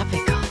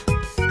 tropical,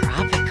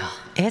 tropical.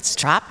 It's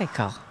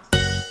tropical.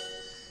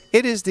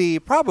 It is the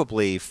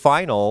probably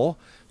final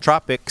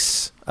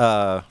tropics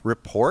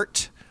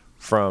report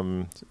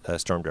from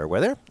Storm Dare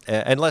Weather,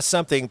 unless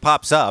something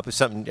pops up.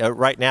 Something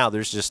right now,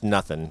 there's just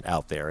nothing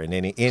out there in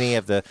any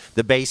of the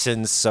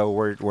basins, so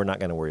we're not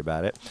going to worry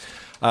about it.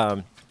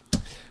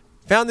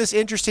 Found this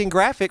interesting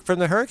graphic from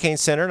the Hurricane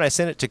Center, and I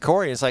sent it to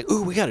Corey. And it's like,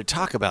 ooh, we got to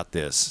talk about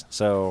this.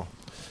 So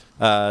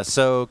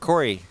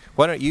Corey,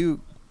 why don't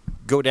you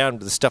go down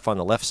to the stuff on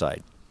the left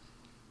side?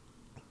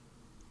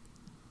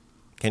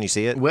 Can you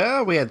see it?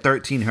 Well, we had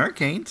 13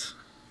 hurricanes.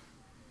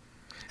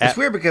 It's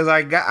weird because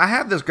I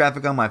have this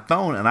graphic on my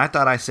phone, and I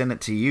thought I sent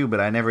it to you, but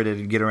I never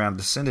did get around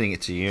to sending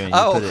it to you. And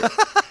you put it,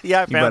 yeah,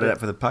 I you found brought it up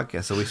for the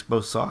podcast, so we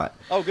both saw it.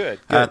 Oh, good.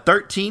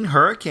 13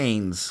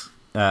 hurricanes,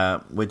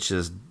 which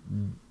is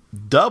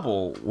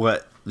double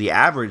what the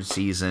average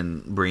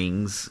season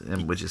brings,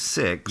 which is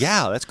 6.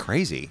 Yeah, that's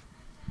crazy.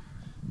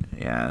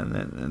 Yeah,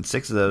 and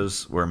 6 of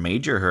those were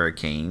major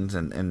hurricanes,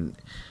 and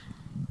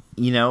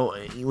you know,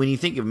 when you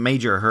think of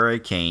major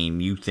hurricane,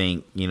 you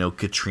think,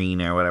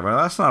 Katrina or whatever.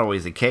 That's not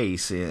always the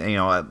case.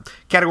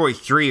 Category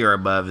 3 or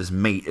above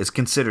is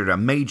considered a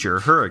major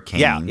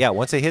hurricane. Yeah.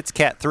 Once it hits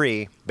Cat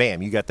 3,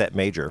 bam, you got that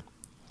major.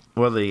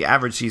 Well, the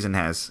average season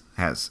has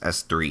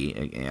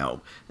 3.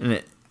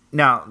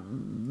 Now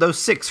those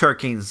 6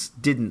 hurricanes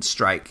didn't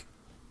strike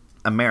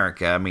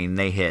America. I mean,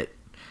 they hit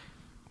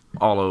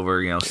all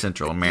over,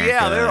 Central America.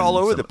 Yeah, they're all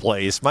over the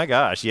place. My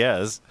gosh,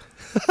 yes.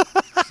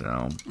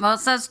 So, Well, it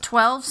says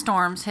 12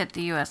 storms hit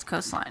the U.S.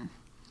 coastline,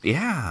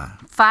 yeah.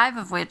 5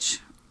 of which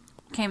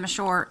came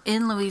ashore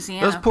in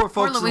Louisiana. Those poor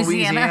folks in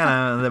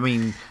Louisiana. I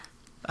mean,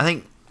 I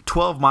think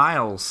 12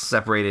 miles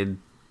separated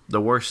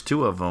the worst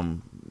 2 of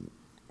them.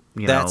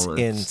 That's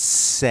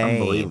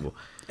insane. Unbelievable.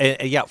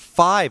 And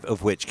 5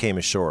 of which came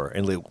ashore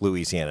in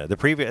Louisiana. The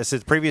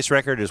previous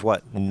record is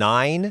what,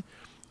 9?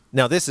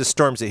 Now this is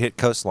storms that hit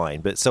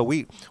coastline, but so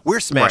we're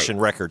smashing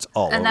records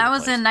all over. And that the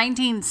was place. in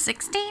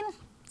 1916.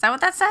 Is that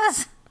what that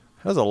says?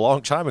 That was a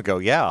long time ago.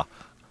 Yeah.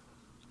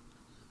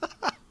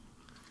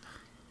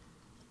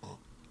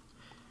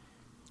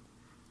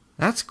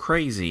 That's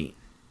crazy.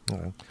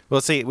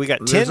 Well, see, we got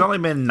 10. There's only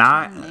been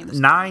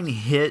nine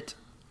hit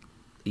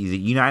the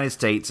United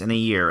States in a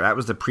year. That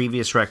was the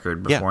previous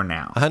record before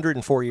now.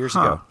 104 years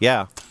ago.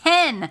 Yeah.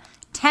 10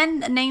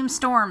 named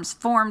storms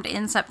formed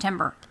in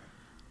September.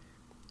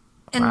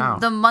 In Wow.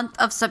 the month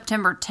of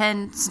September,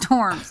 10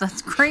 storms.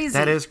 That's crazy.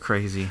 That is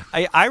crazy.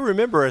 I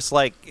remember us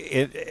I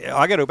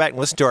got to go back and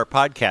listen to our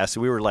podcast.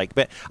 We were like,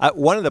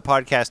 one of the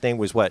podcast name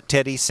was what?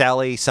 Teddy,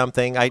 Sally,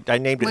 something. I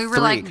named it we were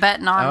 3. like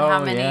betting on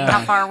Oh,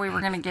 how far we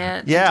were going to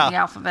get Yeah. into the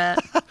alphabet.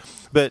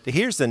 But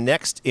here's the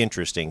next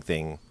interesting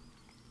thing.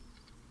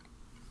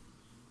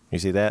 You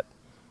see that?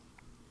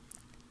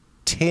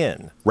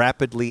 10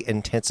 rapidly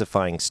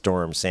intensifying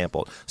storms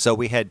sampled. So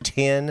we had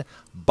 10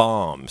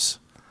 bombs.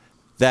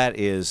 That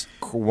is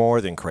more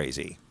than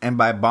crazy. And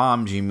by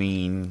bombs, you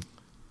mean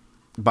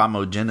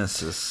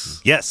bombogenesis.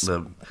 Yes,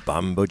 The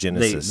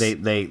bombogenesis.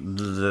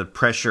 the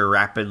pressure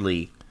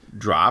rapidly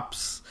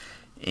drops,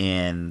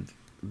 and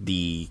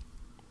the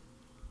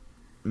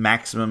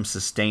maximum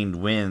sustained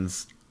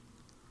winds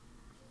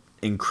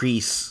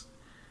increase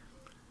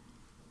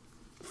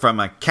from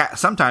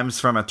sometimes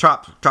from a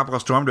tropical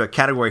storm to a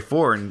Category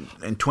 4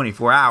 in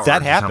 24 hours.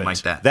 That or happened. something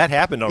like that. That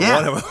happened on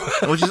one of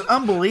them. Which is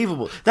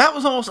unbelievable. That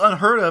was almost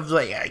unheard of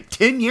like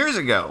 10 years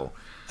ago.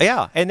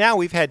 Yeah, and now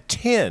we've had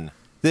 10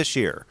 this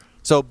year.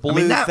 So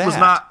blew that was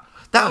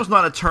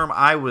not a term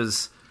I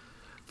was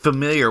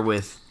familiar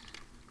with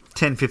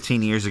 10,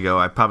 15 years ago.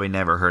 I probably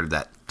never heard of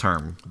that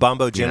term.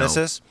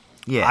 Bombogenesis?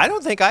 Yeah. I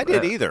don't think I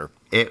did either.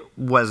 It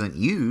wasn't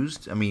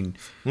used. I mean,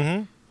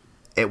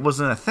 it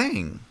wasn't a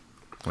thing.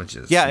 Which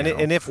is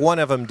and if one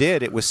of them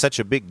did, it was such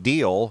a big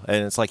deal,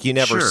 and it's like you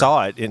never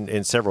saw it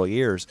in several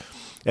years.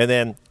 And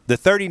then the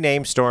 30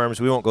 named storms,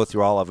 we won't go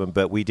through all of them,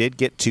 but we did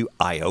get to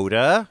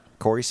Iota,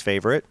 Corey's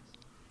favorite.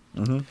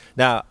 Mm-hmm.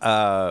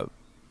 Now,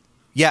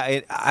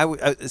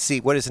 let's see,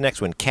 what is the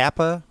next one?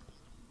 Kappa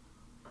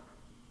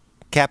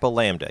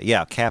Lambda.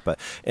 Yeah, Kappa.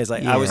 It's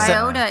like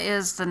Iota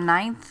is the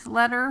 9th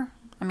letter.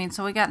 I mean,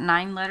 so we got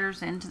 9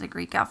 letters into the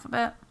Greek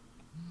alphabet.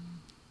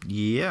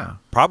 Yeah.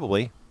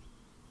 Probably.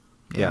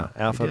 Yeah,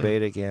 alpha,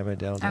 beta, gamma,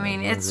 delta. I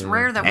mean, it's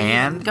rare that we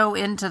even go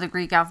into the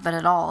Greek alphabet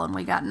at all, and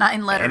we got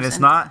 9 letters. And it's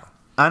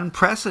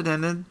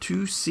unprecedented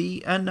to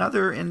see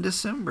another in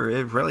December.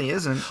 It really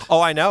isn't.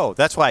 Oh, I know.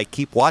 That's why I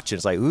keep watching.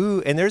 It's like,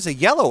 ooh, and there's a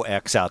yellow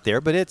X out there,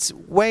 but it's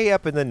way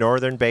up in the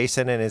northern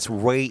basin, and it's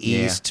way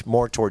east,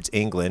 more towards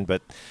England,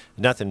 but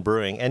nothing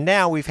brewing. And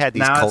now we've had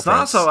these Now, cold it's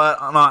fronts.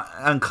 also not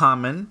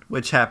uncommon,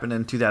 which happened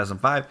in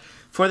 2005,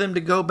 for them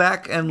to go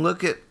back and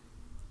look at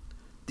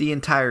the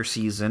entire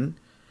season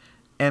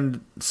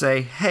and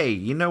say, hey,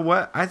 you know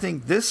what? I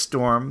think this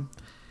storm,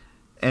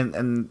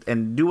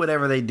 and do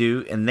whatever they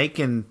do, and they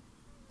can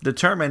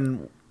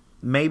determine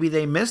maybe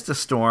they missed a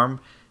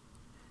storm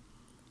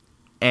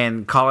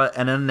and call it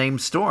an unnamed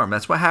storm.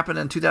 That's what happened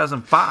in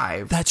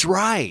 2005. That's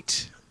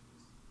right.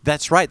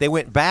 That's right. They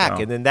went back,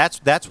 and then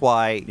that's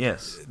why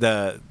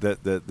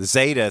the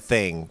Zeta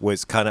thing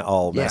was kind of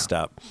all messed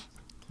up.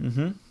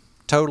 Mm-hmm.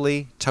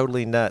 Totally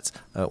nuts.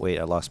 Oh, wait,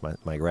 I lost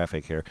my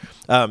graphic here.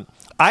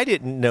 I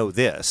didn't know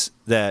this.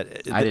 I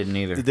didn't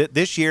either.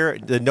 This year,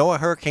 the NOAA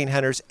Hurricane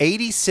Hunters,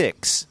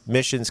 86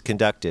 missions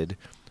conducted,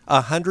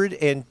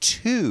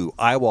 102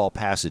 eye wall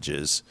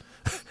passages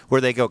where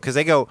they go, because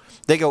they go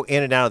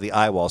in and out of the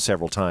eye wall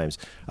several times.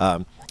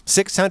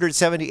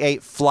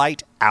 678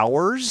 flight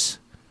hours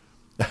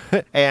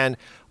and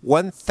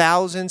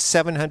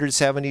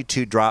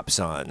 1,772 drop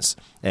sondes.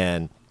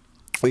 And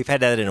we've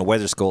had that in a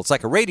weather school. It's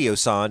like a radio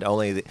sonde,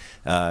 only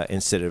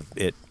instead of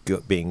it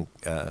being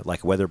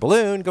like a weather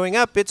balloon going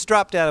up, it's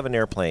dropped out of an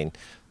airplane.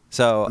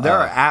 So there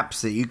are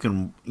apps that you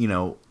can,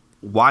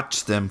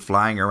 watch them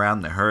flying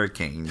around the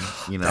hurricane.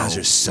 Those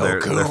are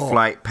so cool. Their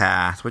flight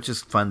path, which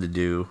is fun to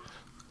do.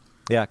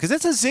 Yeah, because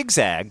it's a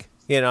zigzag.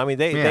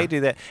 They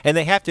do that, and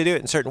they have to do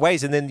it in certain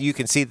ways, and then you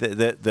can see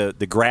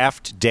the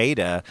graphed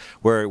data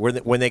where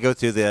when they go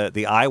through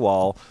the eye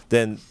wall,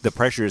 then the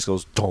pressure just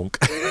goes donk.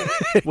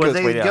 Well,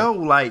 they go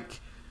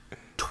like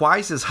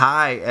twice as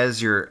high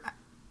as your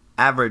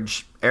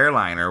average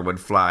airliner would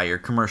fly, your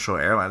commercial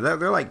airline.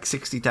 They're like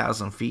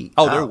 60,000 feet.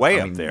 Oh, they're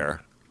way up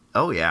there.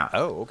 Oh, yeah.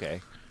 Oh,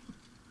 okay.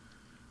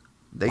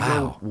 They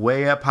go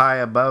way up high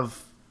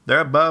above. They're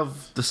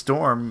above the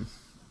storm.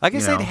 I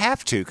guess they'd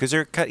have to because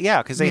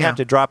they have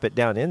to drop it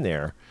down in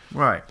there.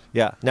 Right.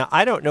 Yeah. Now,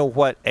 I don't know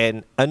what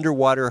an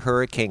underwater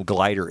hurricane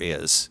glider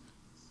is.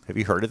 Have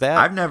you heard of that?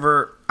 I've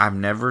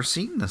never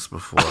seen this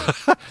before.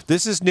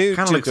 This is new.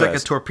 Kind of looks like a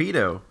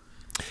torpedo.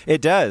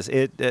 It does.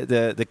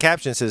 The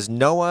caption says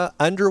NOAA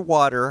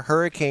underwater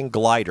hurricane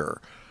glider.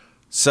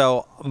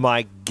 So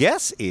my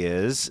guess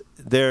is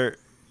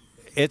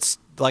it's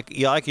like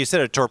you said,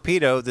 a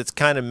torpedo that's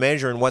kind of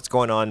measuring what's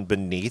going on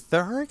beneath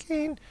the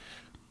hurricane.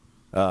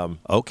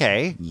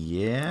 Okay.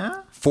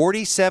 Yeah.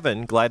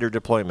 47 glider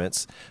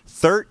deployments,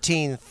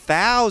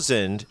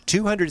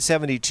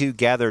 13,272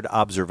 gathered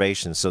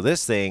observations. So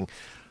this thing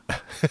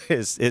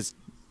is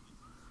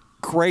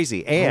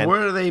crazy. And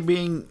where are they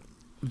being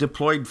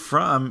deployed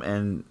from?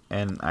 And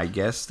I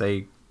guess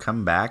they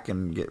come back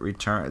and get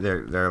returned.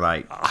 They're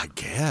like, I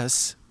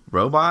guess,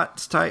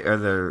 robots type, or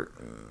they're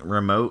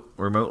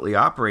remotely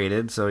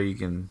operated, so you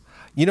can.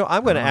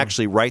 I'm going to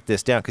actually write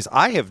this down because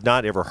I have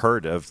not ever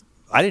heard of.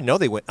 I didn't know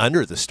they went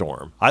under the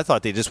storm. I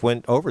thought they just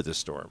went over the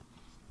storm.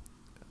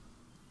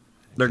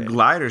 They're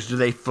gliders. Do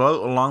they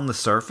float along the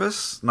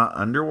surface, not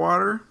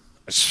underwater?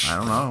 I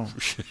don't know.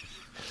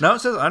 No, it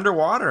says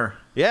underwater.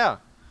 Yeah.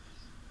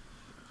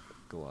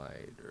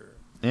 Glider.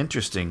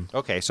 Interesting.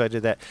 Okay, so I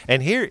did that.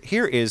 And here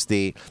is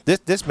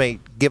this may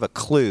give a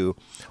clue.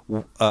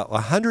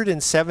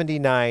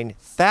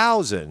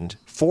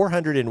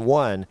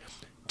 179,401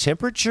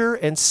 temperature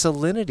and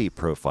salinity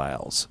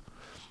profiles.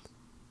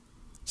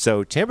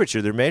 So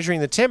temperature, they're measuring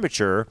the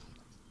temperature,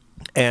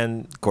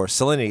 and of course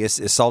salinity is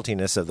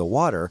saltiness of the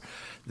water.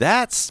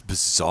 That's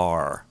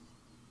bizarre.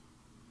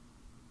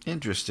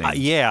 Interesting.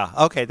 Yeah.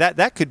 Okay.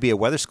 That could be a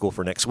weather school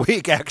for next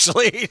week,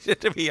 actually,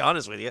 to be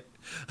honest with you.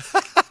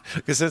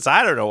 Because since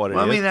I don't know what it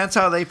is. I mean, that's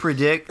how they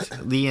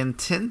predict the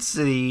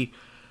intensity.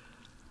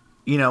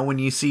 When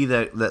you see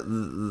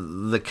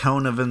the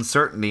cone of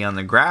uncertainty on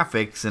the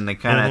graphics, and it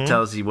kind of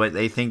tells you what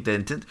they think the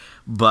intent.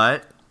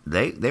 But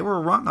they were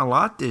wrong a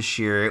lot this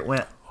year. It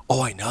went.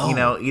 Oh, I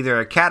know.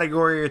 Either a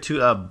category or two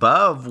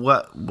above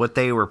what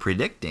they were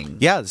predicting.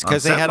 Yeah, it's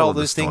because they had all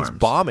those things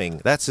bombing.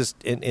 That's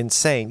just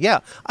insane. Yeah,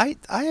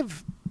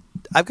 I've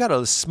got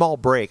a small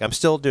break. I'm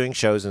still doing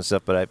shows and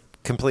stuff, but I've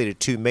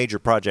completed 2 major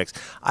projects.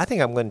 I think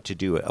I'm going to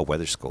do a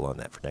weather school on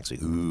that for next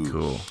week. Ooh.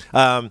 Cool.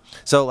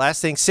 So last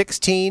thing,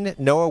 16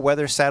 NOAA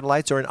weather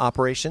satellites are in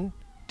operation.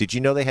 Did you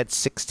know they had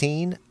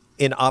 16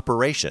 in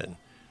operation?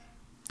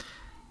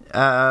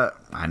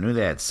 I knew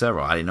they had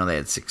several. I didn't know they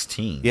had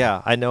 16.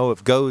 Yeah, I know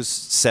if GOES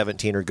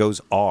 17 or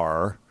GOES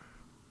R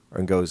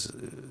or GOES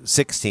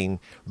 16,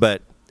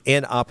 but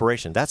in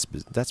operation. That's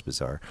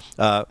bizarre.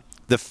 The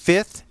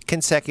 5th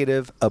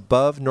consecutive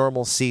above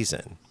normal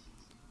season.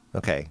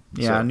 Okay.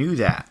 Yeah, I knew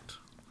that.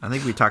 I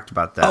think we talked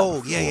about that.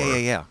 Oh, before.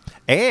 yeah.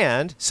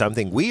 And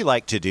something we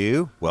like to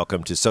do,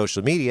 welcome to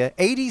social media,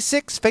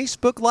 86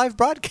 Facebook Live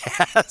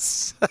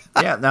broadcasts.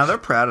 Yeah, now they're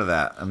proud of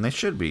that, and they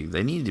should be.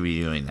 They need to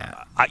be doing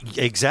that.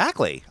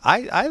 Exactly.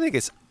 I think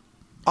it's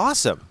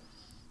awesome.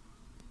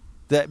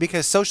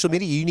 because social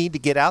media, you need to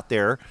get out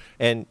there,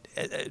 and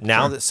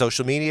now that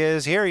social media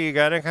is here, you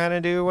got to kind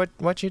of do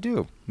what you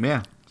do.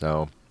 Yeah.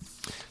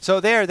 So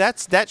there,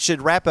 that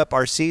should wrap up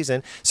our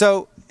season.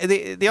 So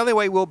the only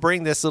way we'll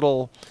bring this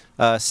little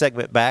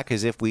segment back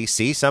is if we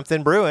see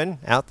something brewing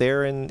out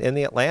there in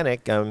the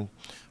Atlantic,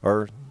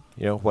 or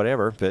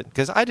whatever. But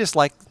because I just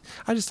like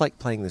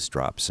playing this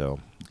drop. So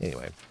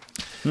anyway,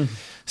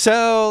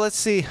 so let's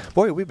see.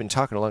 Boy, we've been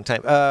talking a long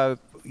time.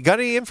 Got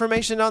any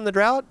information on the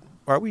drought?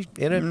 Are we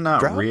in a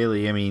drought? Not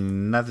really. I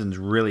mean, nothing's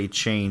really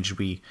changed.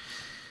 We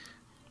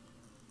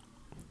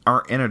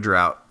are in a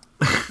drought.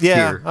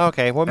 Yeah. Here,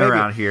 Okay. Well, maybe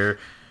around here,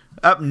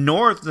 up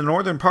north, the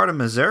northern part of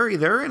Missouri,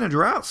 they're in a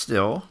drought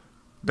still.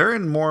 They're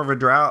in more of a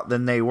drought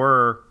than they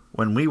were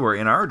when we were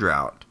in our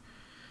drought.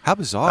 How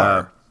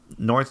bizarre.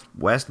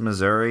 Northwest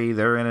Missouri,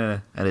 they're in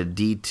a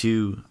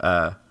D2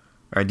 or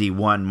a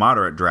D1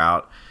 moderate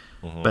drought,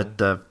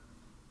 but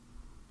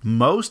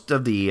most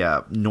of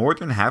the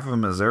northern half of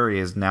Missouri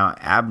is now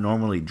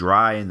abnormally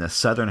dry, and the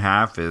southern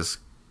half is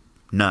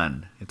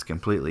none. It's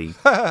completely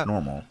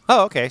normal.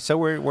 Oh, okay. So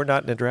we're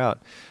not in a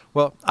drought.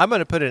 Well, I'm going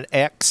to put an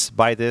X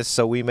by this,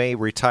 so we may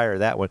retire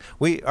that one.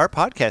 Our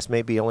podcast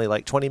may be only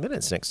like 20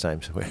 minutes next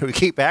time, so we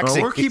keep Xing.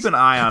 Well, we're keeping an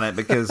eye on it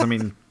because, I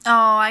mean...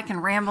 Oh, I can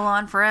ramble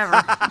on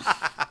forever.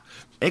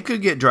 It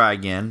could get dry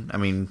again. I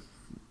mean...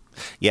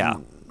 Yeah.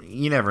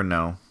 You never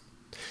know.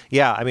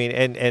 Yeah, I mean,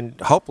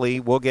 and hopefully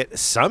we'll get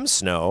some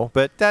snow,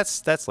 but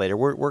that's later.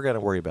 We're going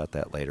to worry about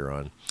that later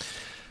on.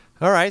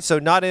 All right, so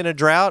not in a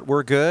drought.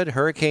 We're good.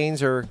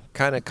 Hurricanes are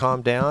kind of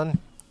calmed down.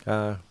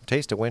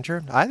 Taste of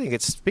winter.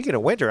 Speaking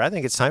of winter, I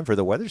think it's time for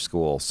the weather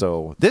school.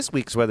 So this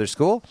week's weather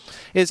school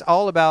is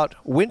all about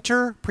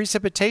winter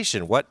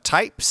precipitation. What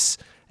types,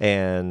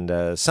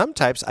 and some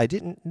types I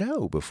didn't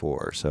know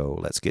before. So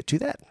let's get to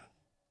that.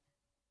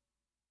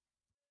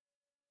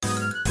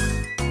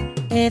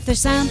 If there's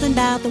something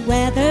about the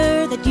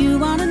weather that you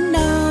want to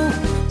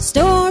know,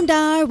 stormed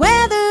our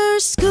weather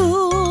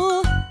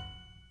school.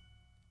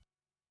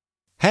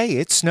 Hey,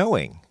 it's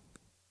snowing.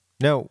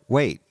 No,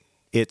 wait.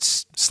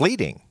 It's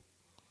sleeting.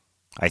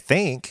 I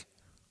think.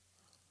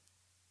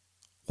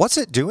 What's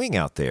it doing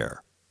out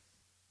there?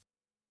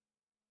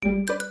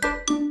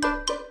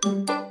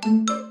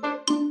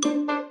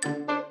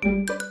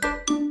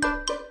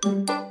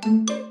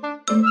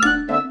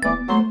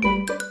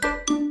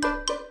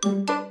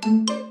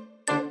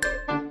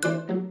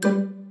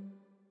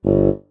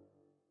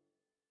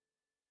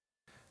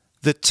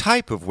 The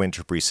type of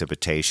winter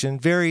precipitation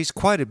varies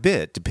quite a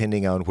bit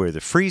depending on where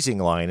the freezing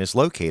line is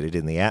located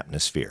in the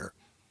atmosphere.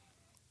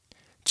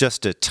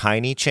 Just a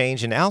tiny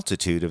change in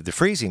altitude of the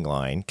freezing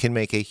line can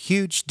make a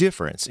huge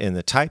difference in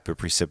the type of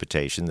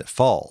precipitation that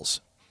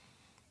falls.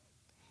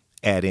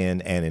 Add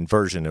in an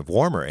inversion of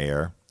warmer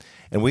air,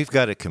 and we've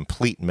got a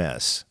complete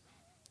mess,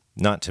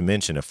 not to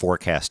mention a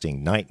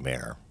forecasting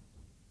nightmare.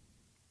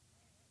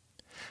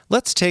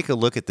 Let's take a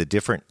look at the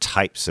different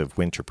types of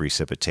winter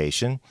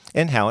precipitation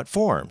and how it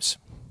forms.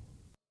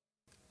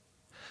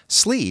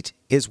 Sleet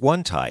is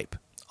one type,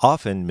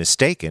 often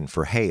mistaken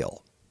for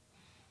hail.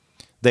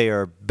 They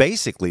are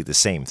basically the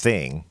same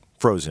thing,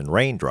 frozen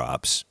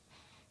raindrops,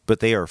 but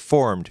they are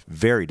formed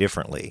very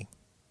differently.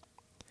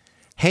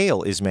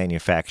 Hail is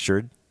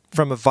manufactured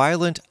from a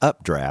violent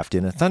updraft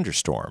in a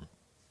thunderstorm.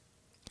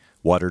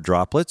 Water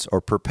droplets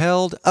are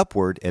propelled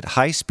upward at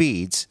high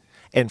speeds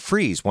and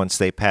freeze once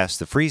they pass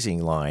the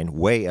freezing line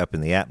way up in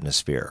the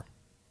atmosphere.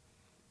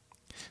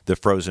 The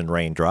frozen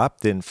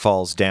raindrop then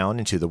falls down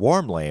into the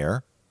warm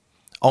layer,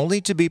 only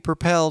to be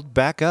propelled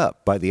back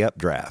up by the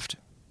updraft.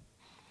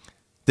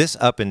 This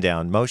up and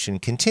down motion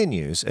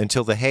continues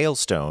until the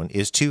hailstone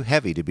is too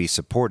heavy to be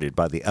supported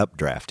by the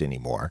updraft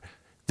anymore.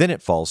 Then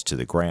it falls to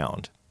the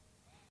ground.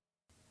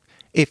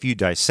 If you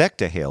dissect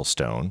a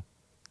hailstone,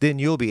 then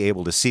you'll be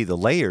able to see the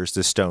layers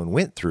the stone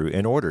went through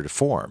in order to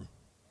form.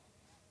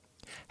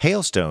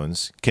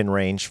 Hailstones can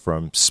range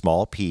from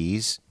small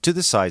peas to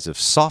the size of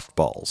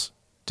softballs,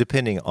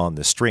 depending on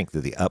the strength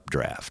of the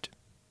updraft.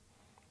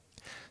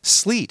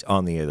 Sleet,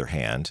 on the other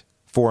hand,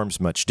 forms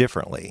much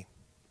differently.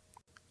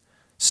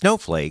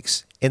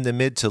 Snowflakes in the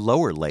mid to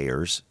lower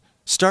layers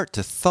start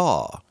to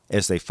thaw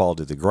as they fall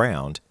to the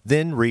ground,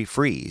 then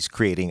refreeze,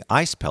 creating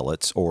ice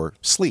pellets or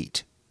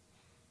sleet.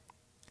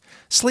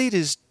 Sleet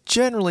is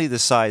generally the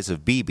size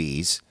of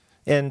BBs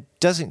and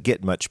doesn't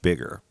get much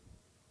bigger.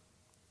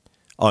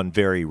 On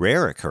very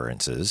rare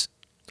occurrences,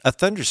 a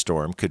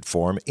thunderstorm could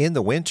form in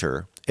the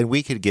winter and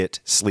we could get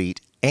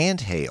sleet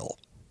and hail.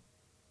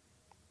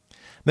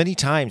 Many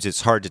times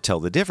it's hard to tell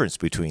the difference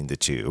between the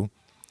two,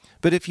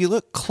 but if you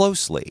look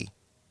closely,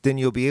 then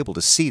you'll be able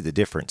to see the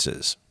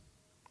differences.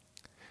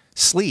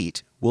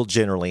 Sleet will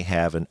generally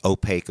have an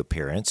opaque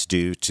appearance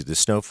due to the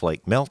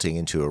snowflake melting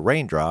into a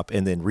raindrop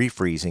and then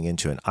refreezing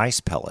into an ice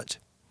pellet.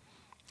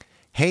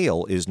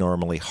 Hail is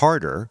normally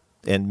harder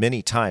and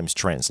many times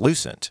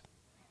translucent.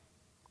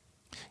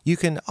 You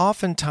can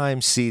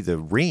oftentimes see the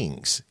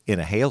rings in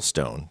a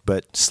hailstone,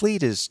 but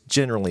sleet is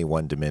generally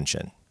one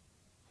dimension.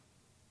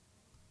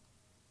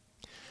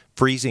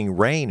 Freezing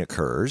rain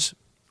occurs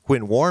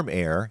when warm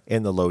air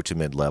in the low to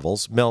mid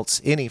levels melts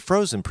any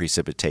frozen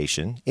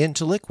precipitation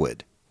into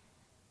liquid.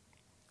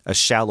 A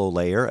shallow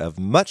layer of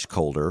much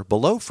colder,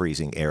 below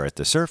freezing air at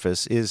the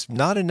surface is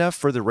not enough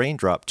for the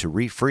raindrop to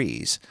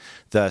refreeze,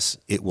 thus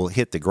it will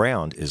hit the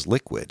ground as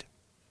liquid.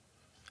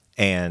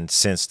 And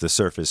since the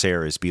surface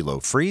air is below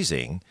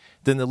freezing,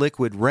 then the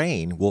liquid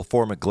rain will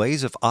form a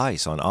glaze of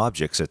ice on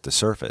objects at the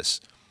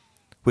surface,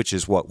 which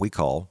is what we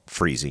call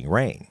freezing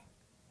rain.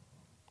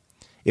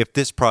 If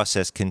this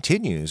process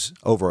continues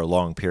over a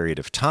long period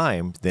of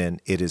time, then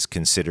it is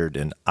considered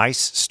an ice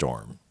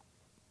storm.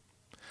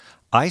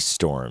 Ice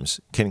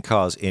storms can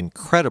cause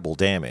incredible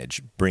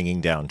damage,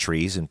 bringing down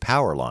trees and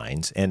power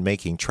lines and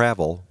making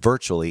travel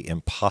virtually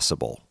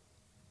impossible.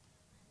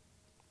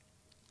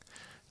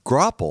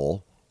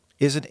 Graupel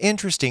is an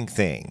interesting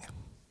thing.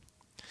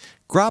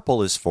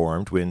 Graupel is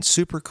formed when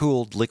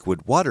supercooled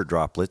liquid water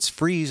droplets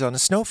freeze on a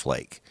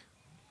snowflake.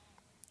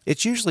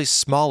 It's usually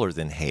smaller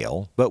than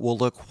hail, but will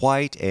look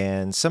white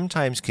and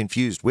sometimes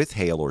confused with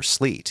hail or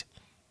sleet.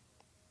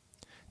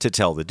 To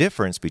tell the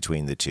difference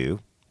between the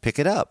two, pick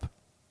it up.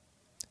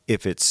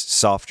 If it's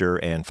softer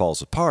and falls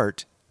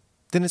apart,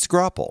 then it's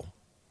graupel.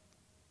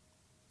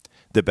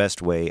 The best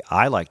way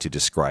I like to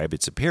describe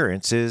its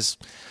appearance is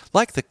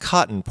like the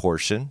cotton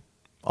portion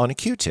on a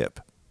Q-tip.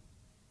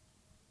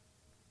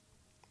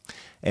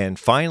 And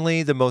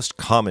finally, the most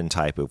common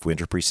type of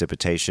winter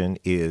precipitation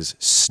is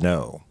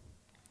snow.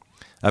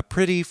 A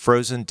pretty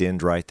frozen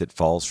dendrite that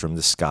falls from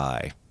the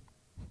sky.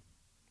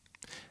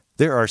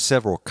 There are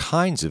several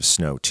kinds of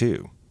snow,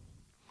 too.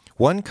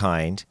 One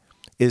kind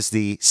is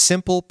the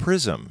simple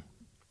prism.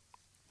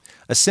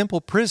 A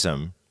simple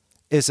prism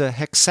is a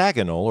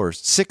hexagonal or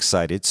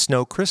six-sided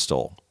snow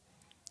crystal.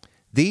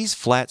 These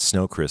flat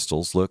snow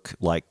crystals look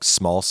like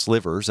small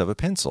slivers of a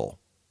pencil,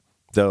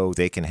 though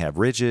they can have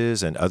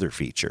ridges and other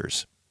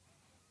features.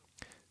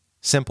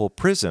 Simple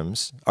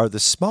prisms are the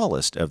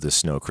smallest of the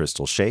snow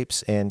crystal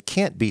shapes and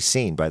can't be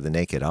seen by the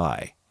naked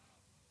eye.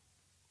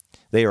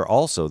 They are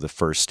also the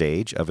first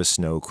stage of a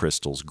snow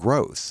crystal's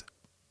growth.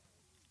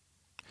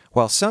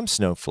 While some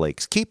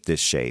snowflakes keep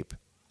this shape,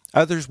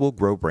 others will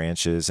grow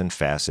branches and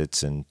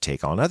facets and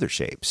take on other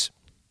shapes.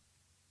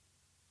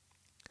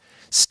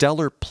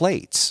 Stellar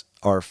plates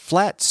are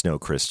flat snow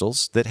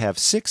crystals that have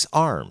 6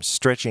 arms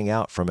stretching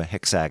out from a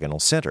hexagonal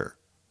center.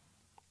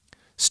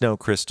 Snow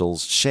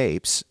crystals'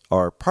 shapes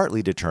are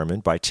partly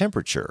determined by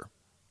temperature.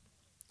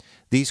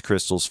 These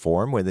crystals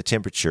form when the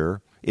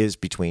temperature is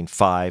between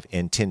 5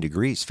 and 10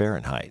 degrees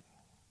Fahrenheit.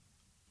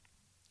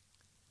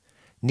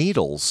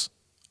 Needles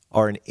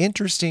are an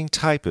interesting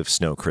type of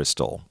snow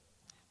crystal.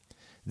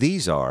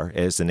 These are,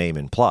 as the name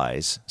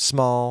implies,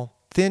 small,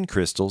 thin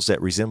crystals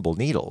that resemble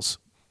needles.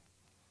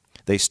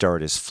 They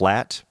start as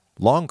flat,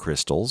 long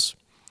crystals,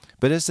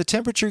 but as the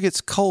temperature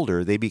gets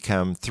colder, they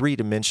become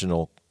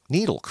three-dimensional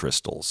needle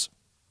crystals.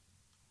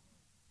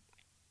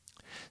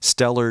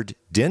 Stellar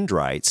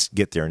dendrites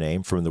get their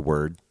name from the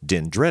word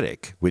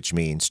dendritic, which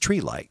means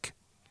tree-like.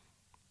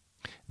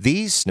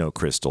 These snow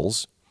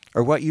crystals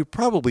are what you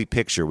probably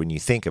picture when you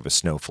think of a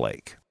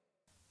snowflake.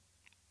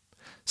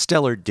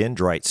 Stellar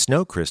dendrite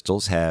snow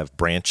crystals have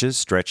branches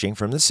stretching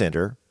from the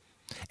center,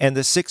 and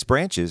the 6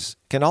 branches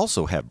can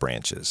also have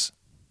branches.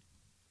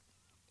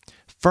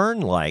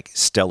 Fern-like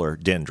stellar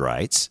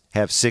dendrites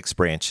have 6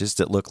 branches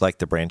that look like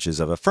the branches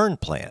of a fern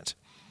plant.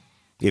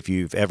 If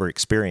you've ever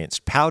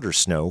experienced powder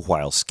snow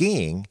while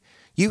skiing,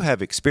 you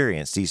have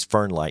experienced these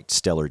fern-like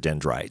stellar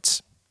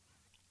dendrites.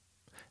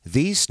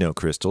 These snow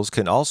crystals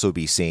can also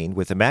be seen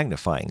with a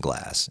magnifying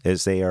glass,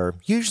 as they are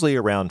usually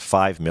around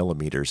 5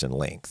 millimeters in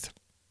length.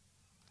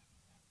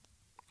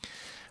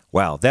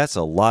 Wow, that's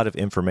a lot of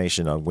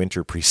information on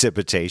winter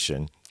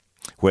precipitation.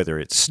 Whether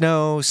it's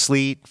snow,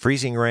 sleet,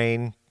 freezing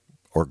rain,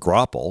 or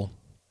graupel,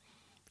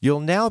 you'll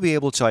now be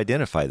able to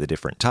identify the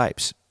different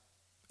types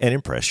and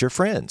impress your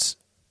friends.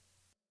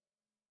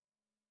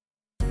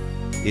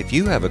 If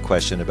you have a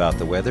question about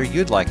the weather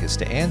you'd like us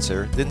to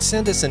answer, then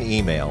send us an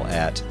email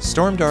at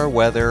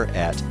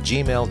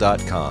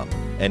stormdarweather@gmail.com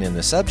and in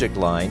the subject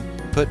line,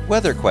 put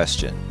weather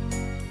question.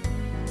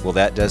 Well,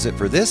 that does it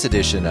for this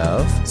edition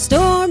of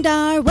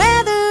Stormdar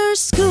Weather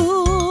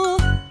School.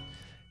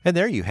 And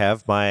there you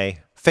have my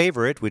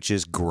favorite, which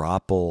is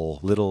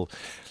graupel, little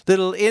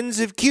ends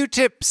of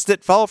Q-tips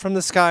that fall from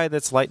the sky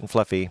that's light and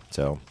fluffy.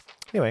 So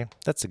anyway,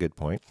 that's a good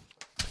point.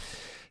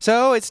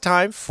 So it's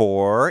time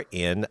for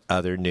In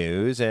Other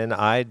News, and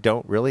I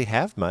don't really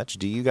have much.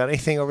 Do you got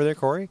anything over there,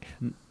 Corey?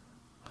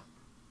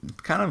 It's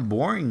kind of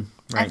boring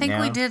right now. I think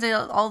we did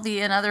all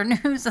the In Other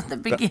News at the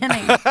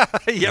beginning.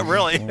 Yeah,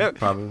 really? Well,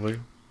 probably.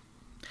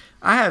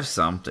 I have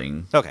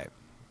something. Okay.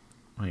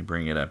 Let me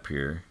bring it up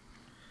here.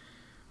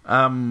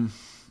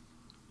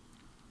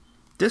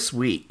 This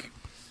week,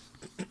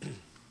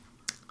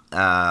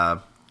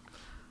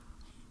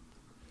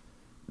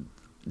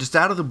 just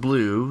out of the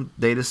blue,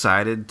 they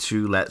decided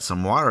to let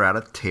some water out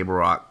of Table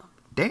Rock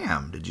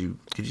Dam. Did you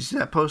see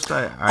that post?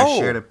 I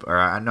shared it, or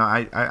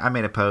I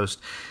made a post.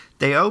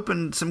 They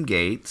opened some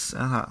gates.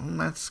 I thought,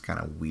 that's kind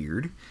of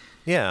weird.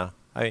 Yeah.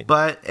 I mean,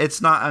 But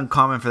it's not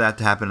uncommon for that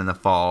to happen in the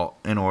fall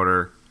in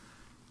order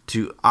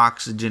to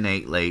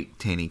oxygenate Lake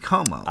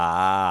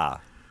Taneycomo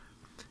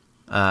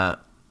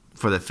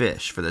for the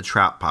fish, for the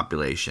trout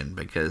population,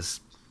 because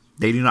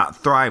they do not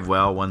thrive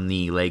well when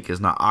the lake is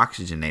not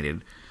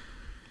oxygenated.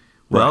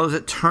 Well, as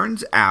it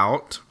turns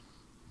out,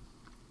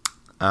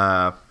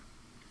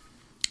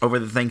 over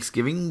the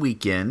Thanksgiving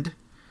weekend,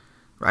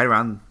 right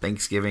around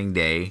Thanksgiving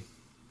Day,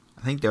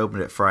 I think they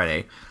opened it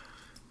Friday,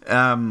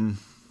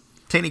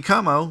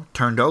 Taneycomo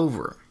turned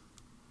over.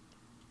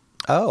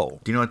 oh,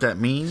 Do you know what that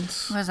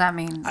means? What does that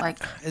mean? Like,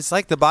 it's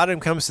like the bottom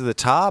comes to the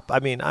top. I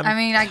mean,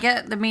 I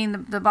get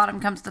the bottom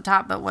comes to the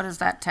top, but what does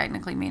that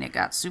technically mean? It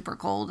got super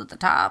cold at the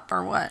top,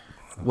 or what?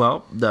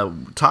 Well, the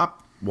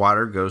top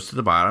water goes to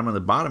the bottom, and the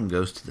bottom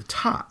goes to the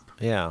top.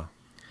 yeah.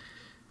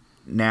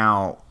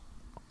 Now,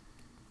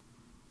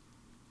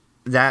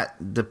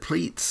 that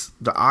depletes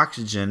the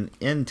oxygen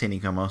in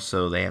Taneycomo,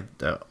 so they have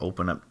to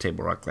open up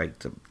Table Rock Lake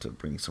to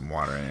bring some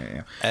water in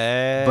it.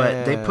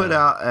 But they put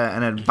out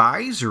an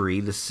advisory,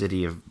 the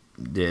city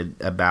did,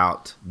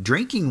 about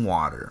drinking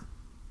water,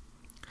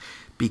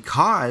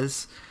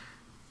 because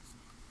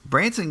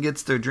Branson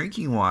gets their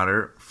drinking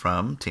water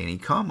from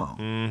Taneycomo.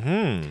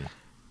 Mm-hmm.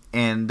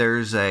 And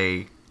there's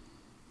they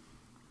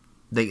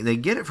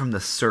get it from the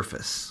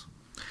surface.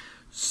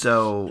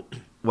 So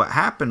what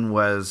happened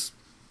was,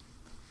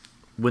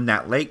 when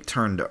that lake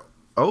turned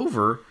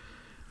over,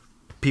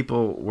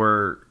 people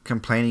were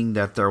complaining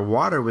that their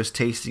water was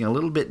tasting a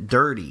little bit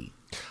dirty.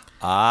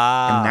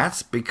 And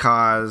that's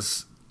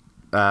because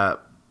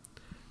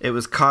it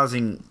was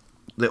causing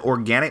the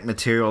organic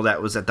material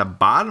that was at the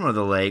bottom of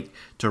the lake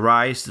to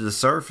rise to the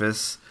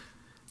surface,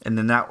 and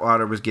then that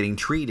water was getting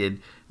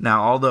treated.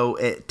 Now, although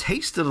it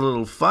tasted a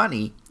little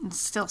funny, It's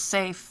still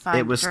safe.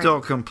 it was still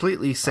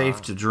completely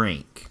safe to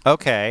drink.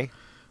 Okay.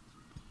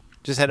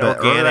 Just had But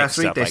early organic last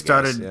week stuff, they I guess,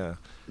 started yeah.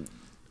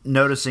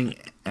 noticing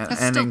an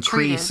still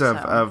increase treated,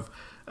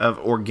 of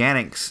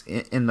organics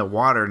in the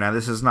water. Now,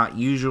 this is not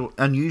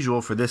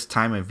unusual for this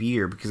time of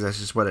year, because that's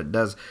just what it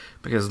does.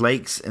 Because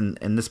lakes in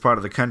this part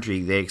of the country,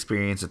 they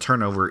experience a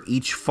turnover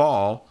each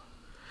fall.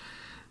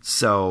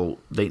 So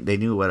they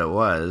knew what it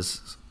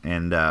was,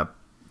 and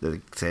they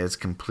say it's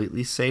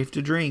completely safe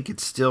to drink.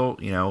 It's still,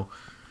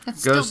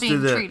 It's goes still through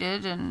being the-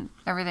 treated and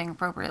everything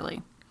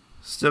appropriately.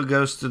 still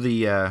goes through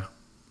the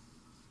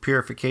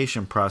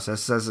purification process.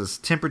 It says as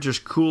temperatures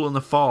cool in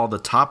the fall, the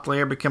top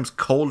layer becomes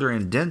colder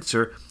and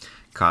denser,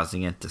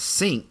 causing it to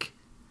sink,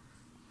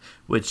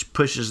 which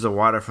pushes the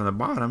water from the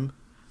bottom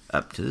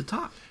up to the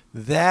top.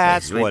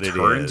 That's Basically, what it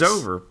turns is.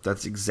 over.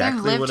 That's exactly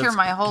I've what lived it's. here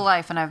my whole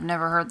life and I've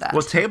never heard that.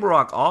 Well, Table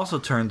Rock also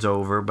turns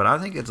over, but I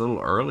think it's a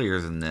little earlier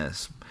than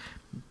this.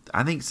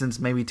 I think since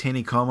maybe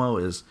Taneycomo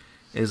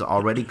is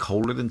already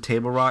colder than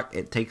Table Rock,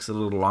 it takes a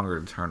little longer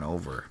to turn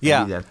over. Yeah.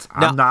 Maybe that's,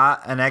 Now- I'm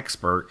not an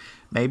expert.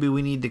 Maybe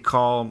we need to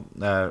call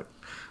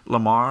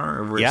Lamar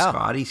over at Yeah.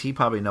 Scotty's. He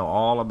probably know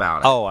all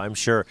about it. Oh, I'm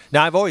sure.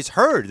 Now, I've always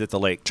heard that the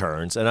lake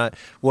turns, and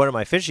one of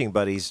my fishing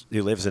buddies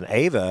who lives in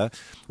Ava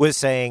was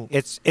saying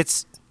it's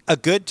a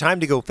good time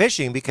to go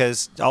fishing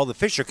because all the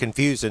fish are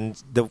confused,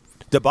 and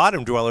the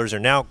bottom dwellers are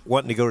now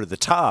wanting to go to the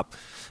top,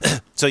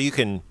 so you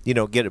can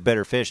get a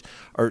better fish.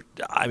 Or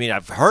I mean,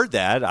 I've heard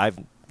that. I've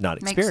not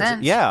Makes experienced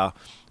sense. it. Yeah,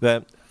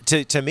 but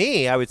to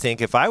me, I would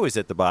think if I was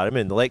at the bottom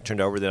and the lake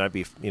turned over, then I'd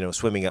be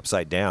swimming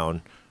upside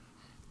down.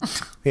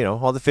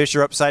 All the fish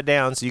are upside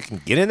down, so you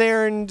can get in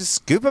there and just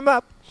scoop them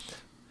up.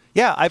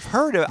 Yeah, I've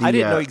heard of. I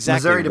didn't know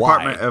exactly Missouri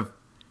why.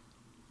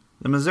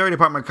 The Missouri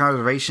Department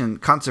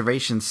of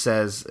Conservation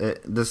says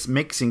this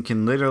mixing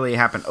can literally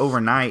happen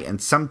overnight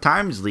and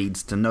sometimes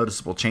leads to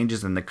noticeable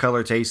changes in the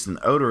color, taste, and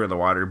odor of the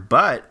water.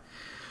 But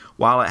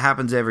while it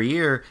happens every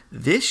year,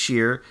 this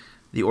year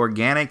the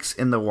organics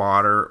in the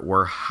water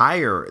were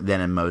higher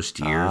than in most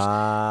years,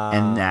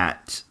 and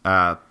that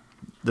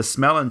the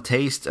smell and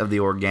taste of the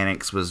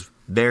organics was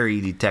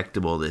very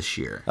detectable this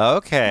year. I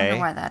Okay. wonder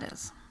why that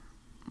is.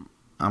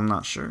 I'm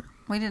not sure.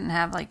 We didn't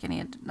have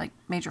any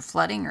major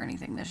flooding or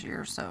anything this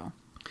year, so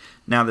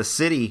Now, the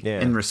city, Yeah.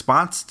 in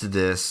response to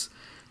this,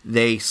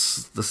 the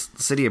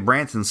city of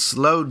Branson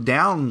slowed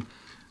down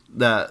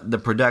the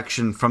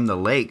production from the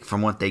lake,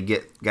 from what they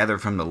gather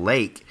from the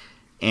lake,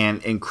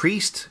 and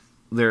increased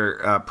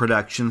their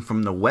production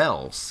from the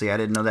wells. See, I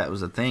didn't know that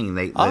was a thing.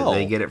 They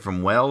get it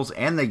from wells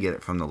and they get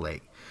it from the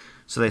lake.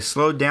 So they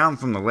slowed down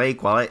from the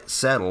lake while it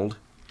settled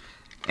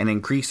and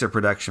increased their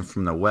production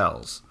from the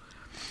wells.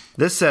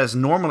 This says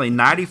normally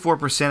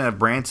 94% of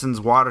Branson's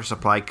water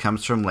supply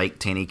comes from Lake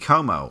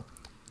Taneycomo.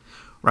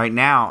 Right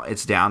now,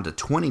 it's down to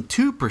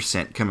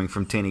 22% coming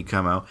from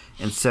Taneycomo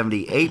and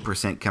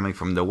 78% coming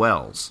from the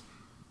wells.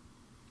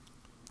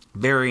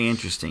 Very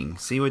interesting.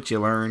 See what you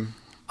learn?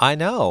 I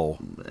know.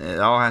 It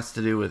all has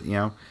to do with,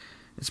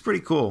 it's pretty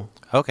cool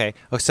Okay.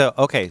 So,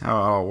 okay. how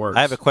it all works.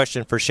 I have a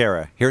question for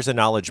Shara. Here's a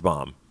knowledge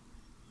bomb.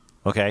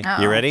 Okay.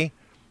 Uh-oh. You ready?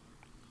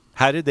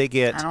 How did they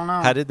get? I don't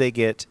know. How did they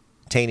get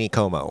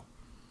Taneycomo?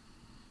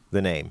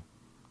 The name.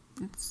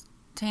 it's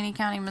Taney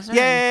County, Missouri.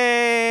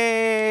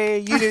 Yay!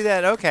 You knew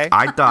that. Okay.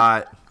 I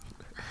thought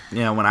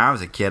when I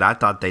was a kid, I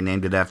thought they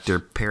named it after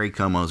Perry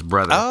Como's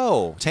brother.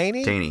 Oh,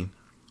 Taney? Taney.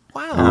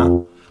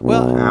 Wow.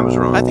 Well, I was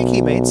wrong. I think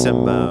he made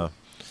some,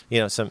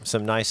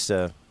 some nice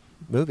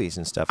movies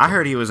and stuff. I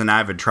heard he was an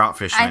avid trout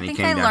fisherman. I think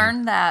he came I down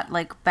learned that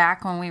like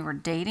back when we were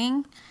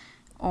dating,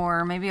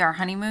 or maybe our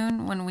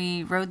honeymoon when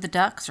we rode the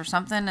ducks or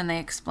something, and they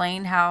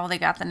explained how they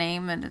got the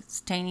name, and it's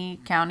Taney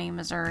County,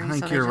 Missouri, I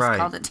think so they you're just right.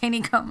 called it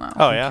Taney Como.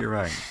 Oh, here. yeah. You're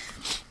right.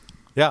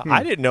 Yeah,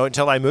 I didn't know it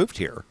until I moved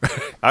here.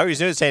 I always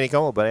knew it was Taney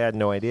Como, but I had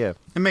no idea.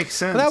 It makes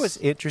sense. Well, that was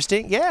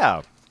interesting.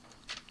 Yeah.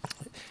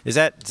 Is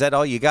that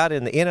all you got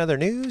in other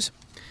news?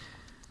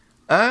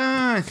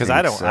 Because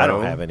I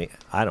don't have any.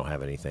 I don't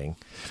have anything.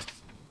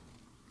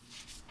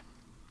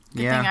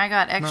 Good thing I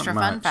got extra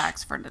fun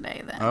facts for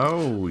today then.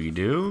 Oh, you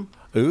do?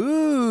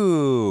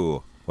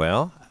 Ooh.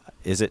 Well,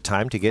 is it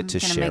time to get to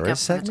gonna make up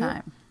Shara's for the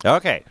segment? time.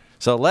 Okay,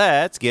 so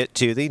let's get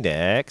to the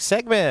next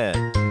segment.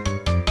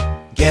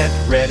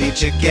 Get ready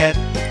to get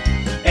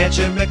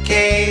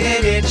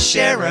educated in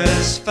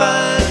Shara's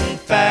Fun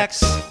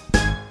Facts.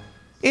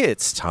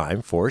 It's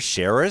time for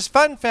Shara's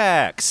Fun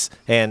Facts.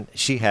 And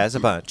she has a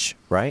bunch,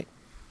 right?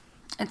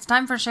 It's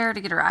time for Shara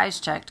to get her eyes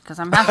checked because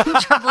I'm having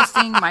trouble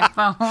seeing my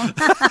phone.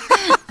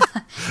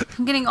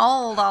 I'm getting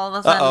old all of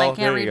a sudden. I there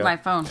can't you read go. my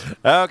phone.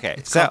 Okay,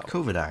 It's so.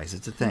 called COVID eyes.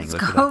 It's a thing. It's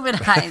Look it up.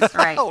 COVID eyes,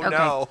 right? Oh, okay.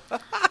 no.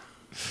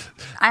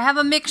 I have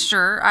a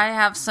mixture. I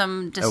have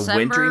some A December.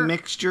 wintry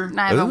mixture?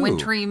 I have a Ooh.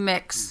 wintry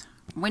mix.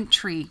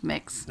 Wintry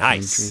mix.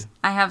 Nice.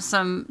 I have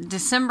some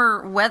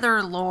December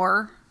weather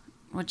lore,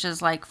 which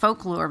is like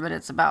folklore, but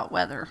it's about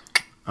weather.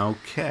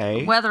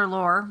 Okay. Weather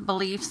lore,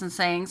 beliefs, and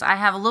sayings. I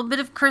have a little bit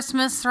of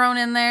Christmas thrown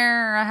in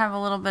there. I have a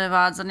little bit of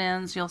odds and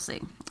ends. You'll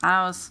see.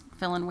 I was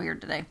feeling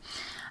weird today.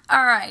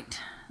 All right.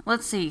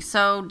 Let's see.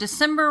 So,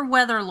 December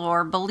weather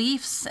lore,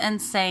 beliefs,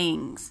 and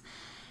sayings.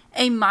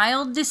 A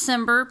mild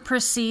December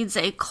precedes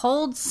a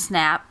cold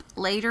snap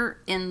later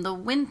in the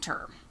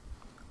winter.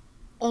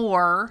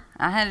 Or,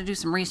 I had to do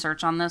some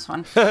research on this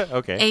one.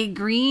 Okay. A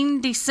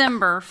green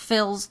December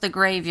fills the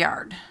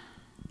graveyard.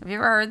 Have you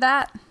ever heard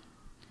that?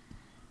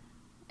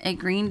 A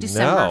green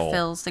December No.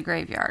 fills the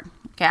graveyard.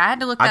 Okay, I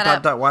had to look I that thought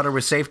up. that water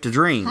was safe to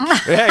drink.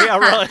 yeah,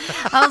 really.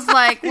 I was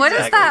like, what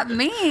does that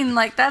mean?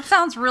 Like, that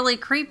sounds really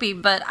creepy.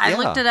 But I Yeah.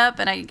 looked it up,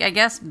 and I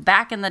guess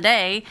back in the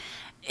day,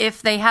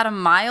 if they had a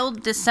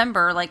mild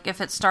December, like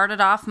if it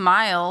started off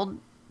mild,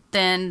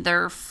 then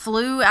their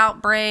flu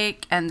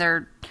outbreak and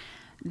their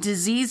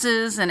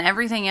diseases and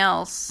everything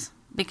else,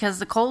 because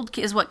the cold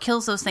is what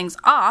kills those things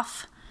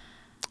off,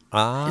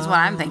 is what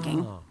I'm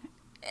thinking.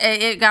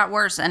 It got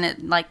worse, and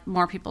it like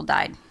more people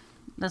died.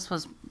 This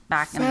was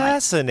back in like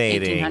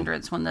Fascinating.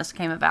 1800s when this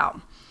came about.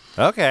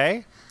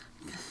 Okay.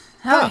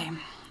 Okay.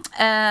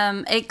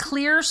 A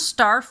clear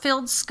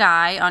star-filled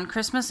sky on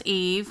Christmas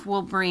Eve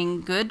will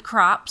bring good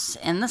crops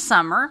in the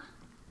summer.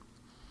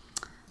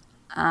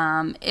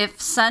 If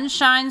sun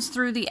shines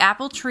through the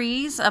apple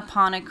trees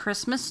upon a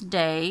Christmas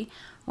day,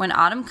 when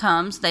autumn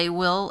comes, they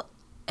will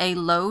a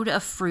load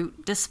of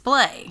fruit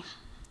display.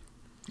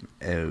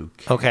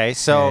 Okay.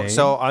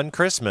 So on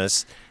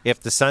Christmas, if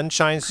the sun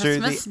shines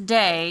Christmas through the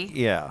Day,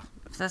 yeah.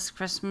 if this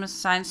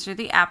Christmas shines through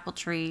the apple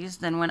trees,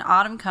 then when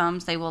autumn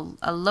comes, they will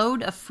a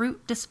load of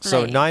fruit display.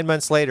 So 9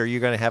 months later, you're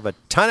going to have a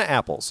ton of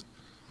apples.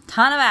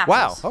 Ton of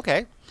apples. Wow.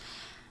 Okay.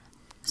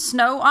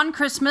 Snow on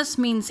Christmas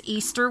means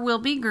Easter will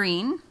be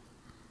green.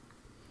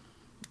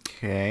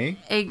 Okay.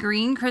 A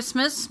green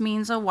Christmas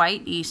means a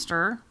white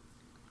Easter.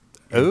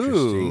 Ooh.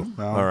 Interesting.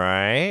 Well, All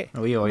right.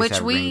 We always Which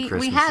have green we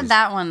Christmases. had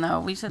that one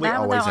though. We said We that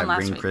always that one have last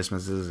green week.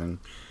 Christmases, and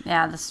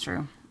Yeah, that's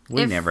true.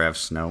 we If- never have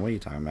snow. What are you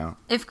talking about?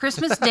 If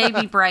Christmas Day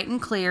be bright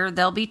and clear,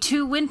 there'll be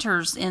 2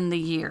 winters in the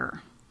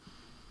year.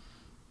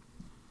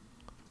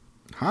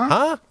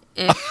 Huh?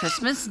 If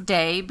Christmas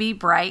Day be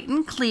bright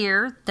and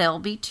clear, there'll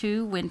be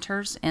 2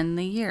 winters in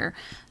the year.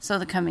 So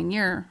the coming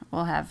year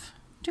we'll have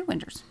 2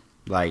 winters.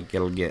 Like,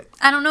 it'll get...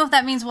 I don't know if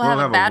that means we'll have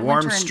a bad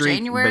warm winter in streak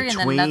January and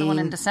then another one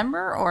in between-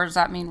 December, or does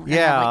that mean we're gonna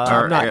Yeah, have like 2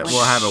 I'm Or not winters?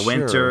 we'll have a sure.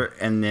 winter,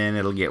 and then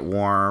it'll get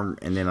warm,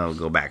 and then it'll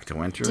go back to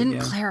winter Didn't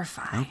again.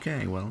 clarify.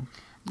 Okay, well...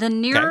 The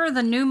nearer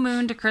the new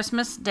moon to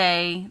Christmas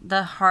Day,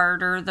 the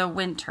harder the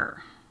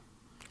winter.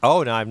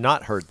 Oh, no, I've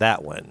not heard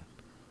that one.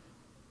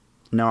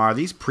 Now, are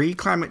these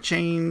pre-climate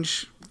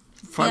change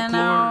folklore? You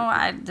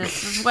know,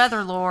 this is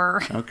weather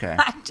lore. Okay.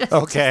 I just,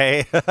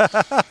 Okay.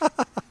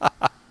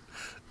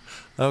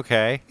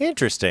 Okay.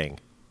 Interesting.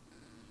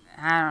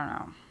 I don't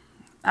know.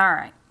 All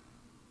right.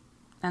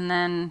 And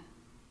then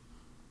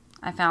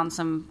I found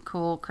some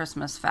cool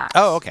Christmas facts.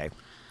 Oh, okay.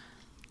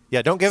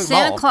 Yeah, don't give them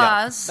all. Santa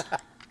Claus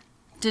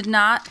did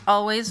not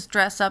always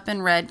dress up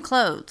in red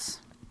clothes.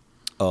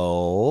 Yeah.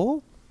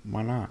 Oh.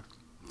 Why not?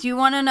 Do you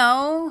want to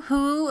know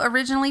who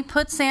originally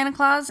put Santa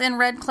Claus in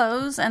red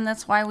clothes, and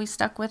that's why we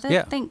stuck with it?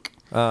 Yeah. Think.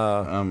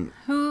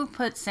 Who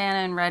put Santa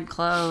in red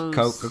clothes?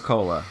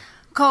 Coca-Cola.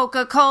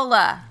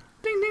 Coca-Cola.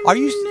 Are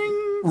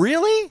you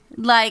really?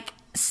 Like,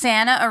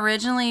 Santa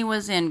originally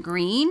was in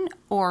green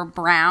or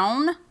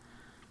brown.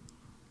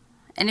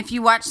 And if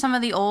you watch some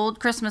of the old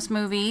Christmas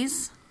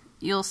movies,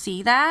 you'll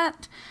see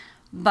that.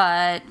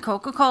 but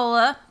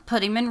Coca-Cola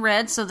put him in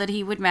red so that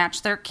he would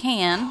match their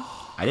can.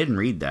 I didn't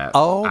read that.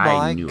 Oh, I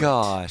my knew it.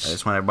 gosh. I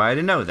just want everybody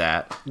to know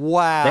that.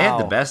 Wow. They had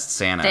the best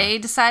Santa. They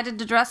decided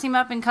to dress him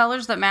up in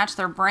colors that match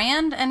their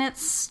brand, and it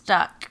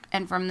stuck.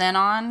 And from then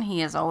on, he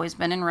has always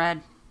been in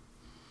red.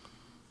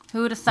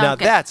 Who would have thunk Now, it?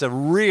 that's a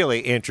really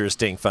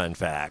interesting fun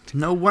fact.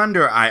 No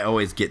wonder I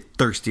always get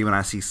thirsty when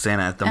I see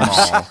Santa at the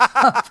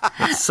mall.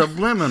 It's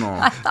subliminal.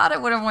 I thought it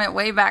would have went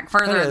way back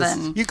further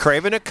than... You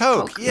craving a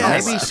Coke? Coke.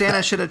 Yes. Maybe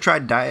Santa should have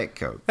tried Diet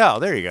Coke. Oh,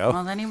 there you go.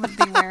 Well, then he would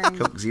be wearing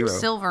Coke Zero.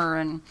 silver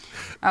and...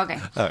 Okay.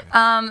 Okay.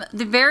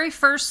 The very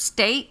first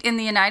state in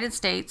the United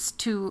States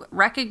to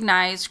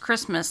recognize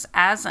Christmas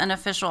as an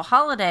official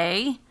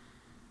holiday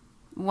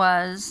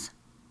was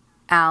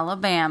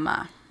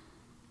Alabama.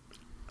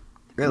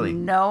 Really?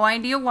 No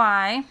idea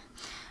why.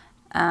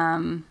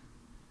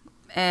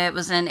 It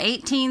was in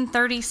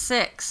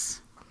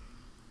 1836.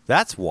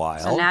 That's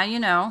wild. So now you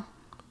know.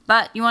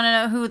 But you want to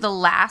know who the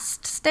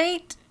last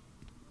state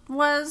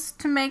was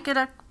to make it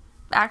a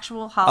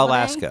actual holiday?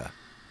 Alaska.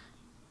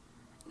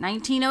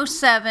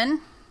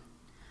 1907,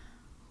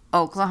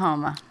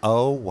 Oklahoma.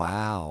 Oh,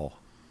 wow.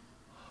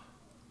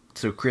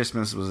 So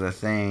Christmas was a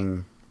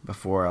thing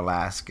before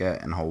Alaska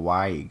and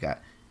Hawaii got...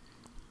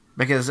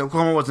 Because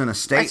Oklahoma wasn't a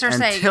state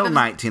until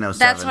 1907.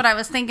 That's what I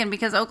was thinking,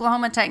 because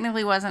Oklahoma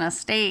technically wasn't a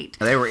state.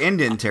 They were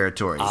Indian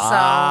territory. So,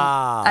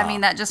 I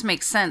mean, that just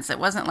makes sense. It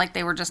wasn't like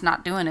they were just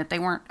not doing it. They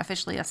weren't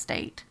officially a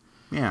state.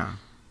 Yeah.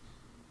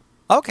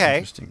 Okay.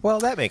 Interesting. Well,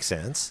 that makes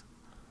sense.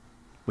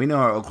 We know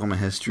our Oklahoma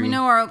history. We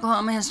know our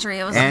Oklahoma history.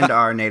 It was and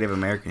our Native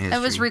American history.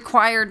 It was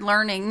required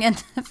learning. And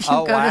if you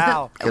Oh, go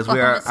wow. to Because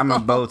Oklahoma I'm school-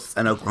 both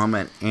an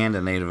Oklahoman and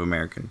a Native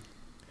American.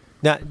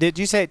 Now, did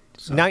you say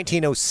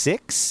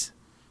 1906?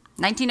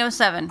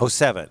 1907,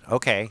 07.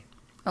 Okay.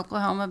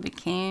 Oklahoma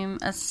became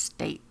a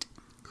state.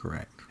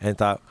 Correct. And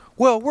thought,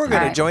 well, we're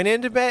going Right. to join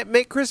in to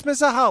make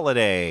Christmas a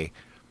holiday.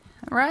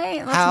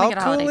 Right? Let's How make it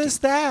a holiday cool too. is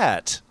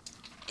that?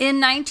 In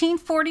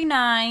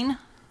 1949,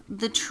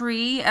 the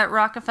tree at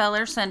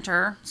Rockefeller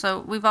Center.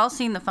 So we've all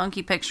seen the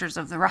funky pictures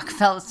of the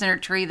Rockefeller Center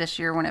tree this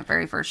year when it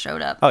very first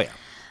showed up. Oh,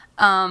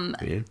 yeah.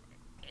 Weird.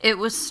 It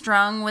was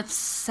strung with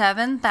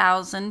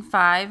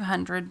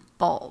 7,500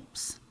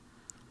 bulbs.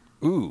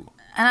 Ooh.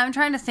 And I'm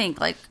trying to think,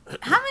 like,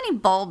 how many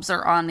bulbs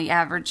are on the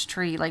average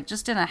tree, like,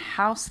 just in a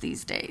house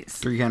these days?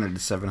 300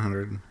 to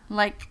 700.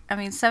 Like, I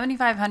mean,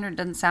 7,500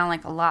 doesn't sound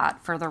like a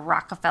lot for the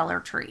Rockefeller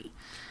tree.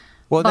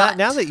 Well, But-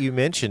 now that you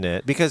mention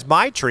it, because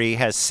my tree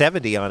has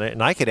 70 on it,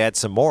 and I could add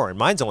some more, and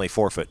mine's only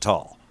 4 foot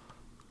tall.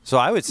 So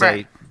I would say,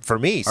 Right. for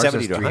me, Ours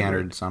 70 is to 300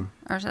 100. some.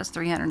 Ours has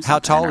 300. How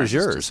something. tall Ours is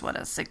yours? Just what,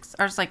 a 6?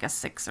 Ours like a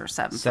 6 or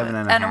 7. 7 foot.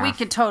 and a And we half.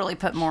 could totally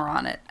put more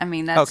on it. I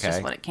mean, that's Okay.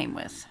 just what it came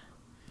with.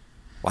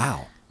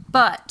 Wow.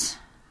 But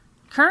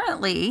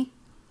currently,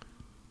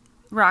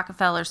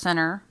 Rockefeller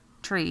Center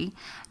tree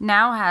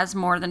now has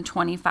more than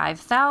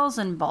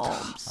 25,000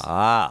 bulbs.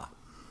 Ah.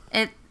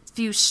 If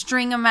you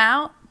string them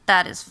out,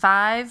 that is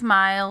 5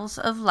 miles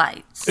of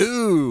lights.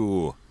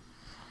 Ooh.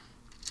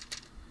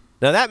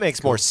 Now that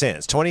makes more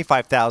sense.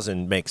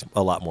 25,000 makes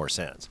a lot more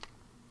sense.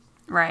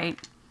 Right.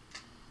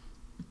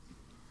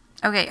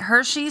 Okay,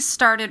 Hershey's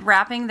started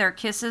wrapping their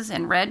kisses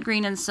in red,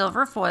 green, and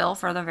silver foil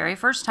for the very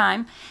first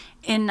time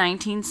in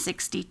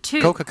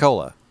 1962.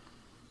 Coca-Cola.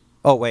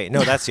 Oh, wait.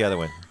 No, that's the other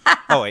one.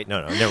 Oh, wait.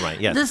 No. Never mind.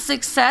 Yes. The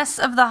success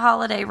of the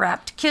holiday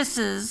wrapped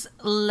kisses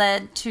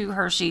led to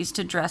Hershey's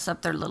to dress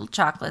up their little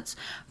chocolates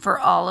for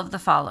all of the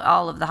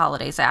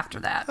holidays after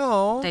that.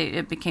 Oh.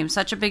 It became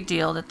such a big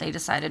deal that they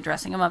decided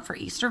dressing them up for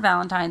Easter,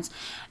 Valentine's,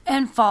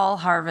 and fall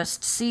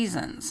harvest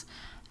seasons.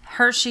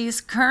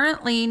 Hershey's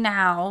currently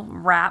now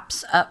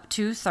wraps up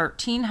to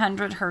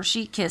 1,300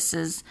 Hershey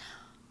Kisses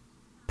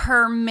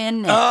per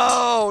minute.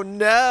 Oh,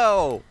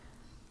 no.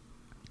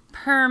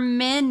 Per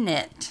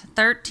minute,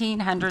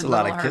 1,300 That's a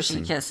lot little of Hershey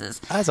kissing. Kisses.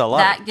 That's a lot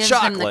That of gives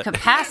them the chocolate.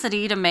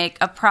 capacity to make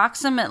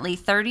approximately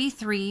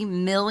 33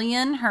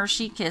 million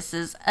Hershey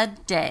Kisses a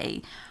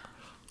day,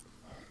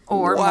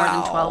 or more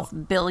than Wow.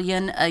 12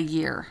 billion a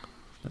year.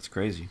 That's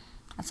crazy.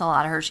 That's a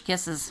lot of Hershey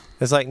Kisses.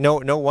 It's like no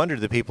wonder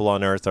the people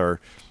on Earth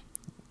are,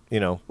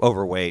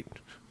 overweight.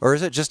 Or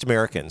is it just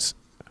Americans?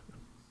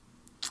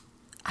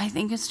 I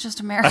think it's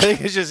just I America.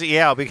 think it's just,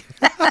 yeah.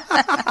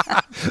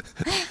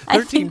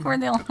 I think we're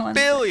the only ones.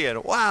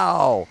 Billion.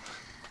 Wow.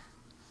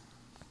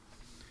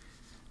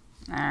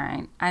 All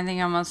right. I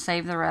think I'm going to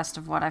save the rest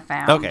of what I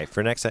found. Okay,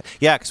 for next time.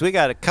 Yeah, because we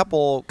got a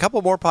couple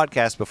more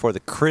podcasts before the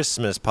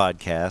Christmas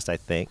podcast, I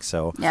think.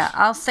 So Yeah,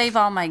 I'll save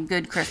all my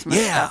good Christmas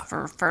Yeah. stuff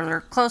for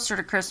further, closer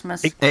to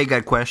Christmas. Hey, got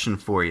a question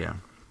for you.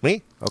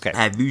 me? Okay.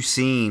 Have you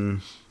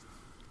seen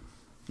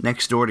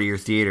next door to your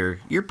theater?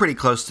 You're pretty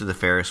close to the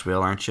Ferris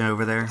wheel, aren't you,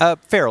 over there?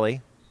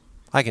 Fairly.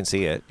 I can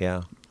see it.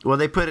 Yeah. Well,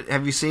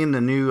 have you seen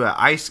the new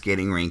ice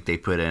skating rink they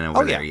put in over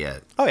Oh, yeah. there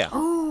yet? Oh yeah.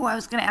 Oh, I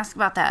was going to ask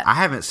about that. I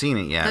haven't seen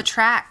it yet. The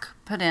track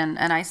put in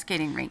an ice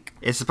skating rink.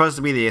 It's supposed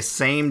to be the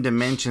same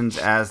dimensions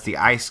as the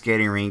ice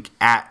skating rink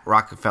at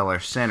Rockefeller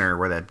Center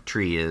where that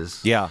tree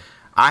is. Yeah.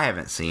 I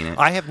haven't seen it.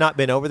 I have not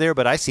been over there,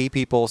 but I see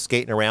people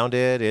skating around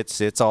it.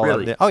 It's all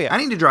Really? up there. Oh yeah. I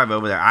need to drive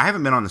over there. I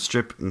haven't been on the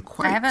strip in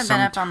quite I haven't some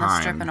been up on the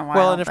strip time. in a while.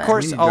 Well, and of but-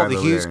 course, We need to all drive the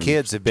over Hughes there and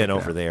kids have been check it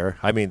over out. there.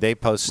 I mean, they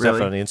post stuff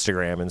Really? on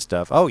Instagram and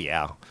stuff. Oh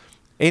yeah.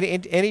 Anytime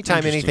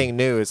Interesting. anything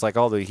new, it's like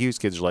all the Hughes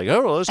kids are like,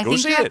 oh, let's I go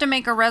think see you have it. to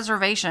make a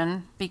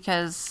reservation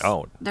because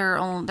they're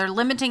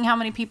limiting how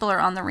many people are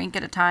on the rink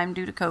at a time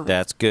due to COVID.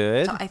 That's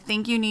good. So I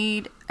think you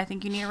need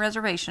a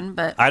reservation,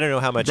 but I don't know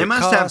how much They it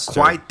must have costs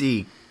or- quite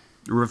the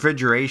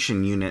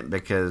refrigeration unit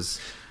because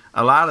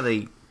a lot of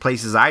the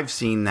places I've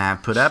seen that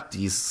have put up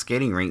these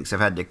skating rinks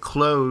have had to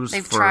close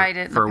They've for, tried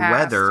it in for the past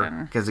weather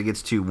and- because it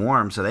gets too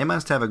warm. So they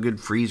must have a good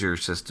freezer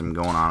system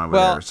going on over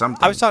there Well, or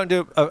something. I was talking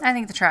to I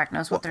think the track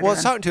knows what they're well, I was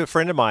doing. talking to a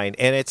friend of mine,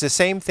 and it's the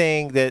same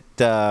thing that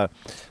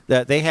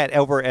that they had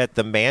over at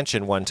the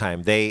mansion one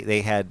time.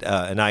 They had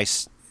a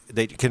nice.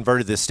 They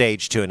converted the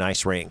stage to an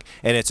ice rink,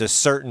 and it's a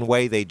certain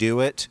way they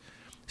do it.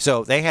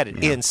 So they had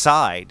it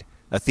inside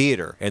a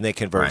theater, and they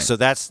converted.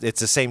 Right. So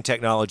it's the same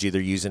technology they're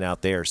using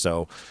out there.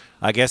 So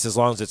I guess as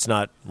long as it's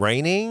not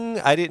raining,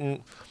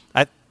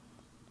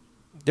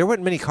 there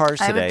weren't many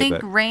cars I today, would think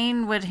but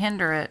rain would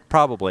hinder it.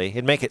 probably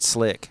it'd make it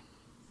slick.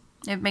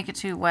 It'd make it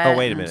too wet. Oh,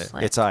 wait a and minute,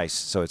 slick. it's ice,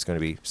 so it's going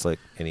to be slick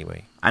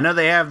anyway. I know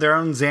they have their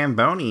own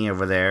Zamboni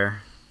over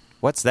there.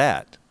 What's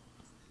that?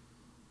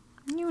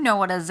 You know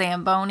what a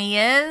Zamboni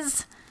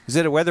is. Is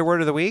it a weather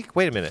word of the week?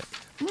 Wait a minute.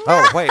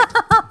 Oh, wait.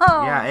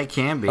 Yeah, it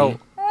can be. Oh.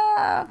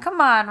 Oh, come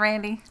on,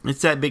 Randy.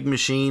 It's that big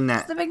machine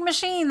that The big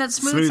machine that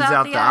smooths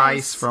out the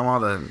ice from all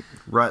the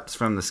ruts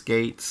from the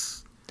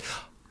skates.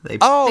 They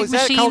Oh, Big is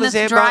that machine called a that's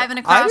Zamboni? driving I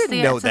across didn't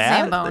the know it's a that.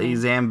 Zamboni. they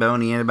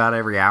Zamboni in about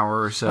every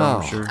hour or so, Oh.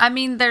 I'm sure. I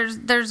mean,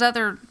 there's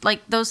other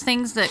like those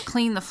things that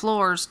clean the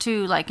floors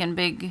too, like in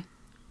big,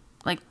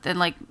 like in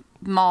like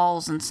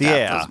malls and stuff.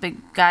 Yeah. Those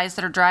big guys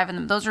that are driving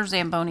them, those are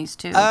Zambonis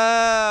too.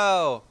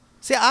 Oh.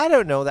 See, I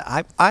don't know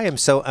that. I am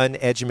so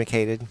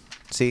uneducated.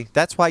 See,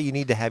 that's why you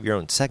need to have your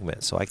own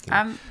segment so I can.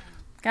 I'm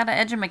gotta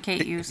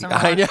educate you somewhere.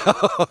 I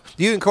know.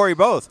 You and Corey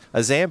both.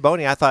 A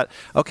Zamboni. I thought,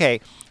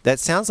 okay, that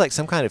sounds like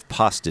some kind of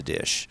pasta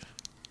dish.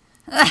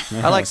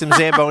 I like some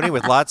Zamboni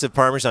with lots of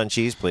Parmesan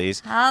cheese,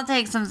 please. I'll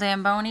take some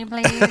Zamboni,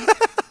 please.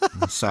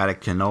 A side of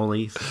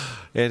cannolis.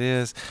 It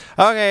is.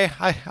 Okay,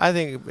 I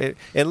think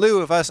in lieu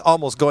of us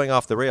almost going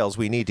off the rails,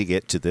 we need to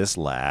get to this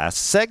last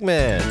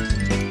segment.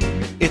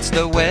 It's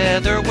the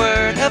weather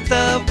word of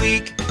the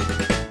week.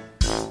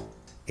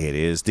 It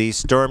is the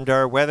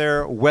Stormdar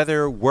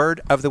weather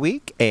word of the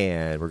week,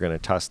 and we're going to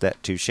toss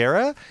that to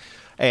Shara.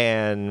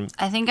 And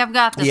I think I've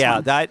got this yeah,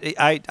 one.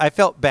 I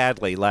felt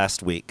badly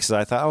last week, so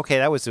I thought, okay,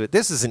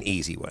 this is an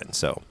easy one.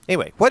 So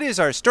anyway, what is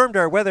our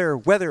Stormdar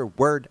weather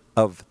word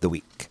of the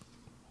week?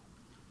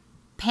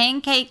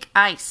 Pancake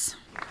ice.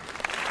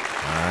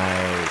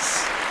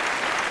 Nice.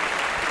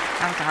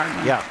 That was a hard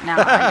one. Yeah. Now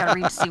I gotta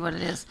read to see what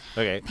it is.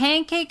 Okay.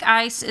 Pancake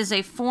ice is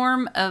a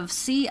form of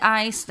sea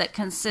ice that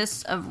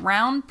consists of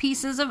round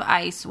pieces of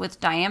ice with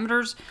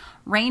diameters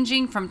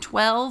ranging from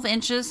 12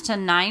 inches to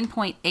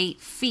 9.8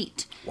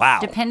 feet. Wow.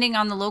 Depending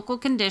on the local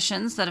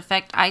conditions that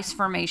affect ice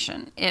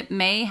formation. It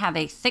may have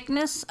a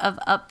thickness of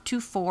up to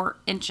 4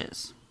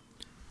 inches.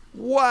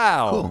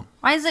 Wow. Cool.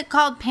 Why is it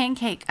called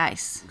pancake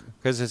ice?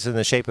 Because it's in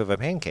the shape of a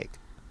pancake.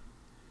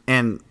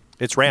 And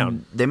It's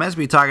round. they must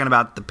be talking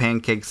about the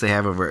pancakes they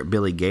have over at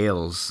Billy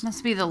Gale's.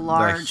 Must be the The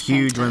large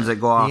huge ones that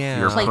go off Yeah.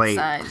 your plate, plate.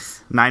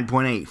 size.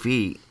 9.8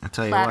 feet. I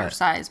tell you Platter what.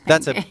 size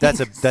That's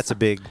pancakes. a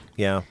big,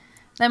 yeah.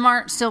 Them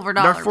aren't silver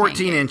dollar They're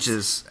 14 pancakes.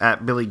 inches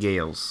at Billy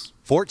Gale's.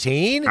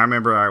 14? I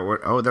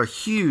remember. They're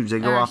huge. They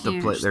go They're off the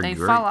huge. plate. They're They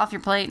great. fall off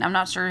your plate, and I'm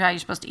not sure how you're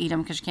supposed to eat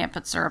them because you can't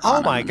put syrup Oh on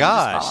them. my and they just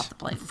gosh. fall off the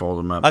plate. Fold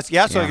them up.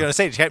 Yeah, that's what I was going to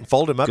say. You can't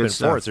fold them up Good in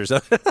stuff. fourths or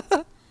something.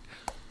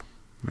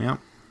 Yeah.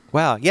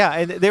 Wow. Yeah,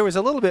 and there was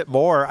a little bit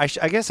more. I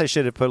guess I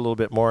should have put a little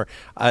bit more.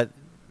 A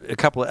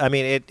couple of, I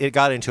mean, it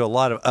got into a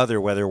lot of other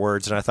weather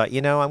words, and I thought,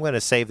 I'm going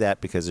to save that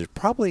because there's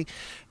probably,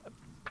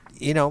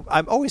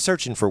 I'm always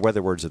searching for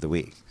weather words of the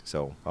week,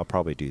 so I'll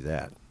probably do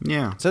that.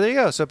 Yeah. So there you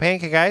go. So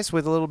pancake ice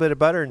with a little bit of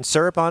butter and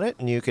syrup on it,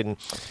 and you can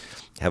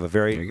have a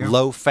There you very go.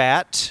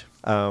 low-fat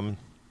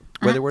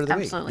weather word of the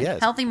Absolutely. week. Yes.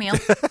 Healthy meal.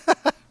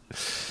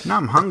 Now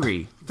I'm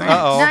hungry. Thanks.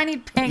 Uh-oh. Now I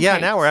need pancakes. Yeah,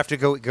 now we're have to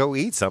go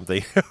eat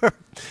something.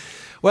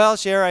 Well,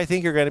 Cher, I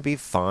think you're going to be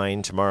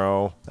fine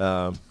tomorrow.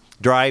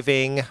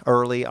 Driving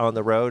early on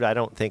the road, I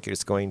don't think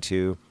it's going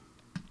to.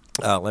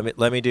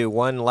 Let me do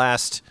one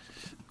last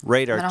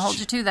radar. I'm going to hold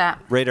you to that.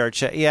 Radar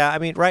check. Yeah, I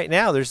mean, right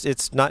now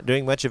it's not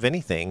doing much of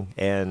anything,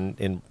 and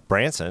in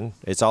Branson,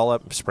 it's all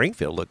up.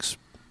 Springfield looks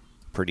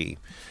pretty.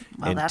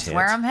 Well, intense. that's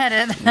where I'm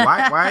headed.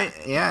 Why?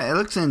 Yeah, it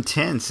looks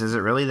intense. Is it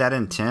really that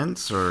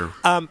intense, or?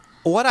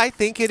 What I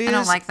think it is. I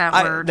don't like that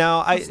word.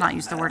 Let's not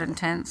use the word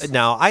intense.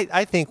 No,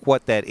 I think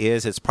what that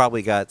is, it's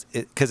probably got,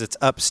 because it's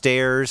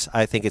upstairs,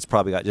 I think it's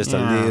probably got just a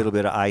Yeah. little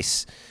bit of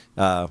ice,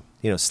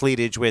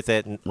 sleetage with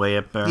it. And, Way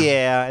up there.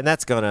 yeah, and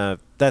that's gonna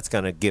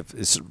give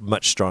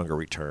much stronger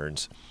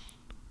returns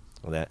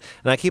on that.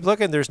 And I keep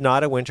looking, there's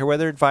not a winter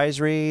weather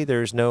advisory,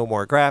 there's no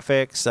more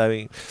graphics. I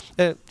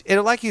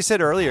mean, like you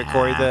said earlier,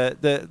 Corey,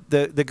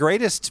 the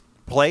greatest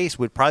place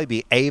would probably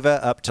be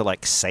Ava up to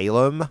like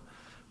Salem,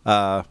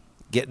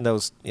 getting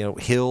those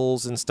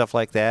hills and stuff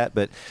like that.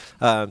 But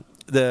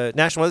the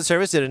National Weather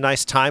Service did a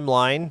nice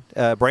timeline.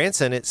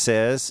 Branson, it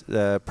says,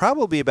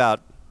 probably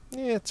about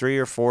 3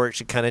 or 4. It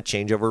should kind of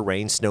change over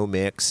rain snow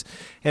mix,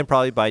 and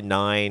probably by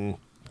 9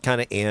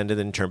 kind of end and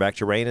then turn back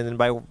to rain, and then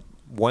by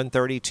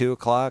 1:30, 2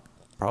 o'clock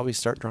probably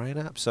start drying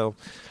up. So.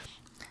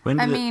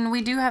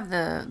 We do have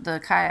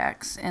the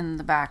kayaks in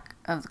the back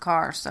of the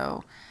car,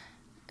 so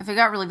if it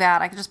got really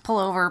bad, I could just pull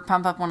over,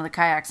 pump up one of the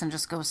kayaks, and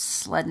just go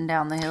sledding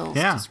down the hills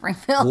to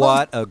Springfield.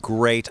 What a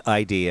great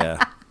idea.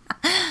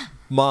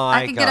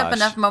 I could get up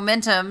enough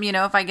momentum,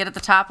 if I get at the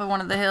top of one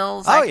of the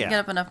hills, I could get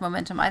up enough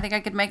momentum. I think I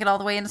could make it all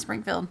the way into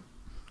Springfield.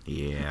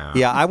 Yeah.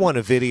 Yeah, I want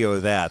a video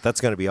of that. That's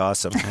going to be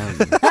awesome.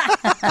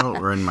 Don't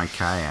ruin my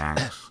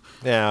kayaks.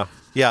 Yeah,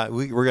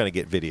 we're going to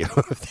get video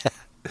of that.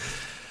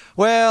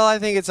 Well, I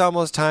think it's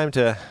almost time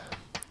to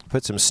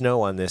put some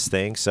snow on this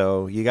thing.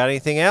 So, you got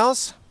anything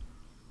else?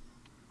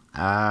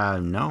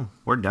 No,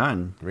 we're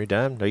done. We're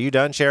done. Are you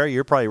done, Sherry?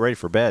 You're probably ready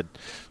for bed.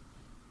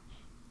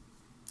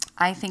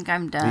 I think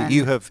I'm done.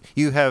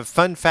 You have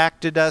fun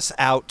facted us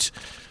out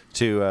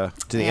to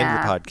the end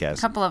of the podcast.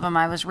 A couple of them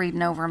I was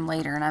reading over them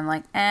later, and I'm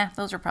like,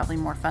 those are probably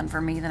more fun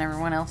for me than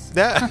everyone else.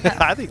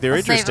 I think they're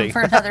interesting. Save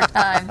them for another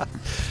time.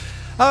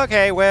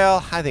 Okay,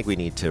 well, I think we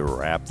need to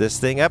wrap this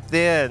thing up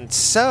then.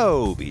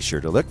 So be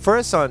sure to look for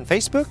us on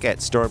Facebook at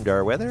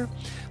Stormdar Weather.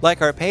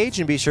 Like our page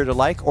and be sure to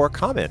like or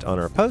comment on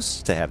our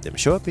posts to have them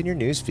show up in your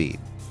news feed.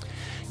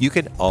 You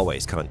can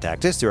always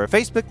contact us through our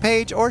Facebook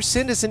page or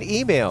send us an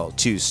email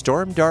to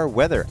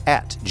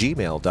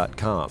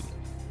stormdarweather@gmail.com.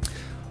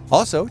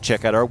 Also,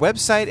 check out our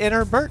website and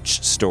our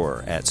merch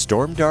store at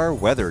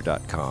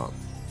stormdarweather.com.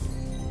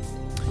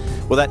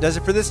 Well, that does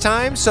it for this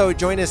time, so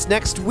join us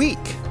next week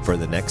for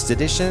the next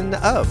edition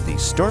of the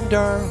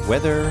Stormdar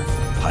Weather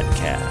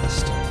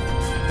Podcast.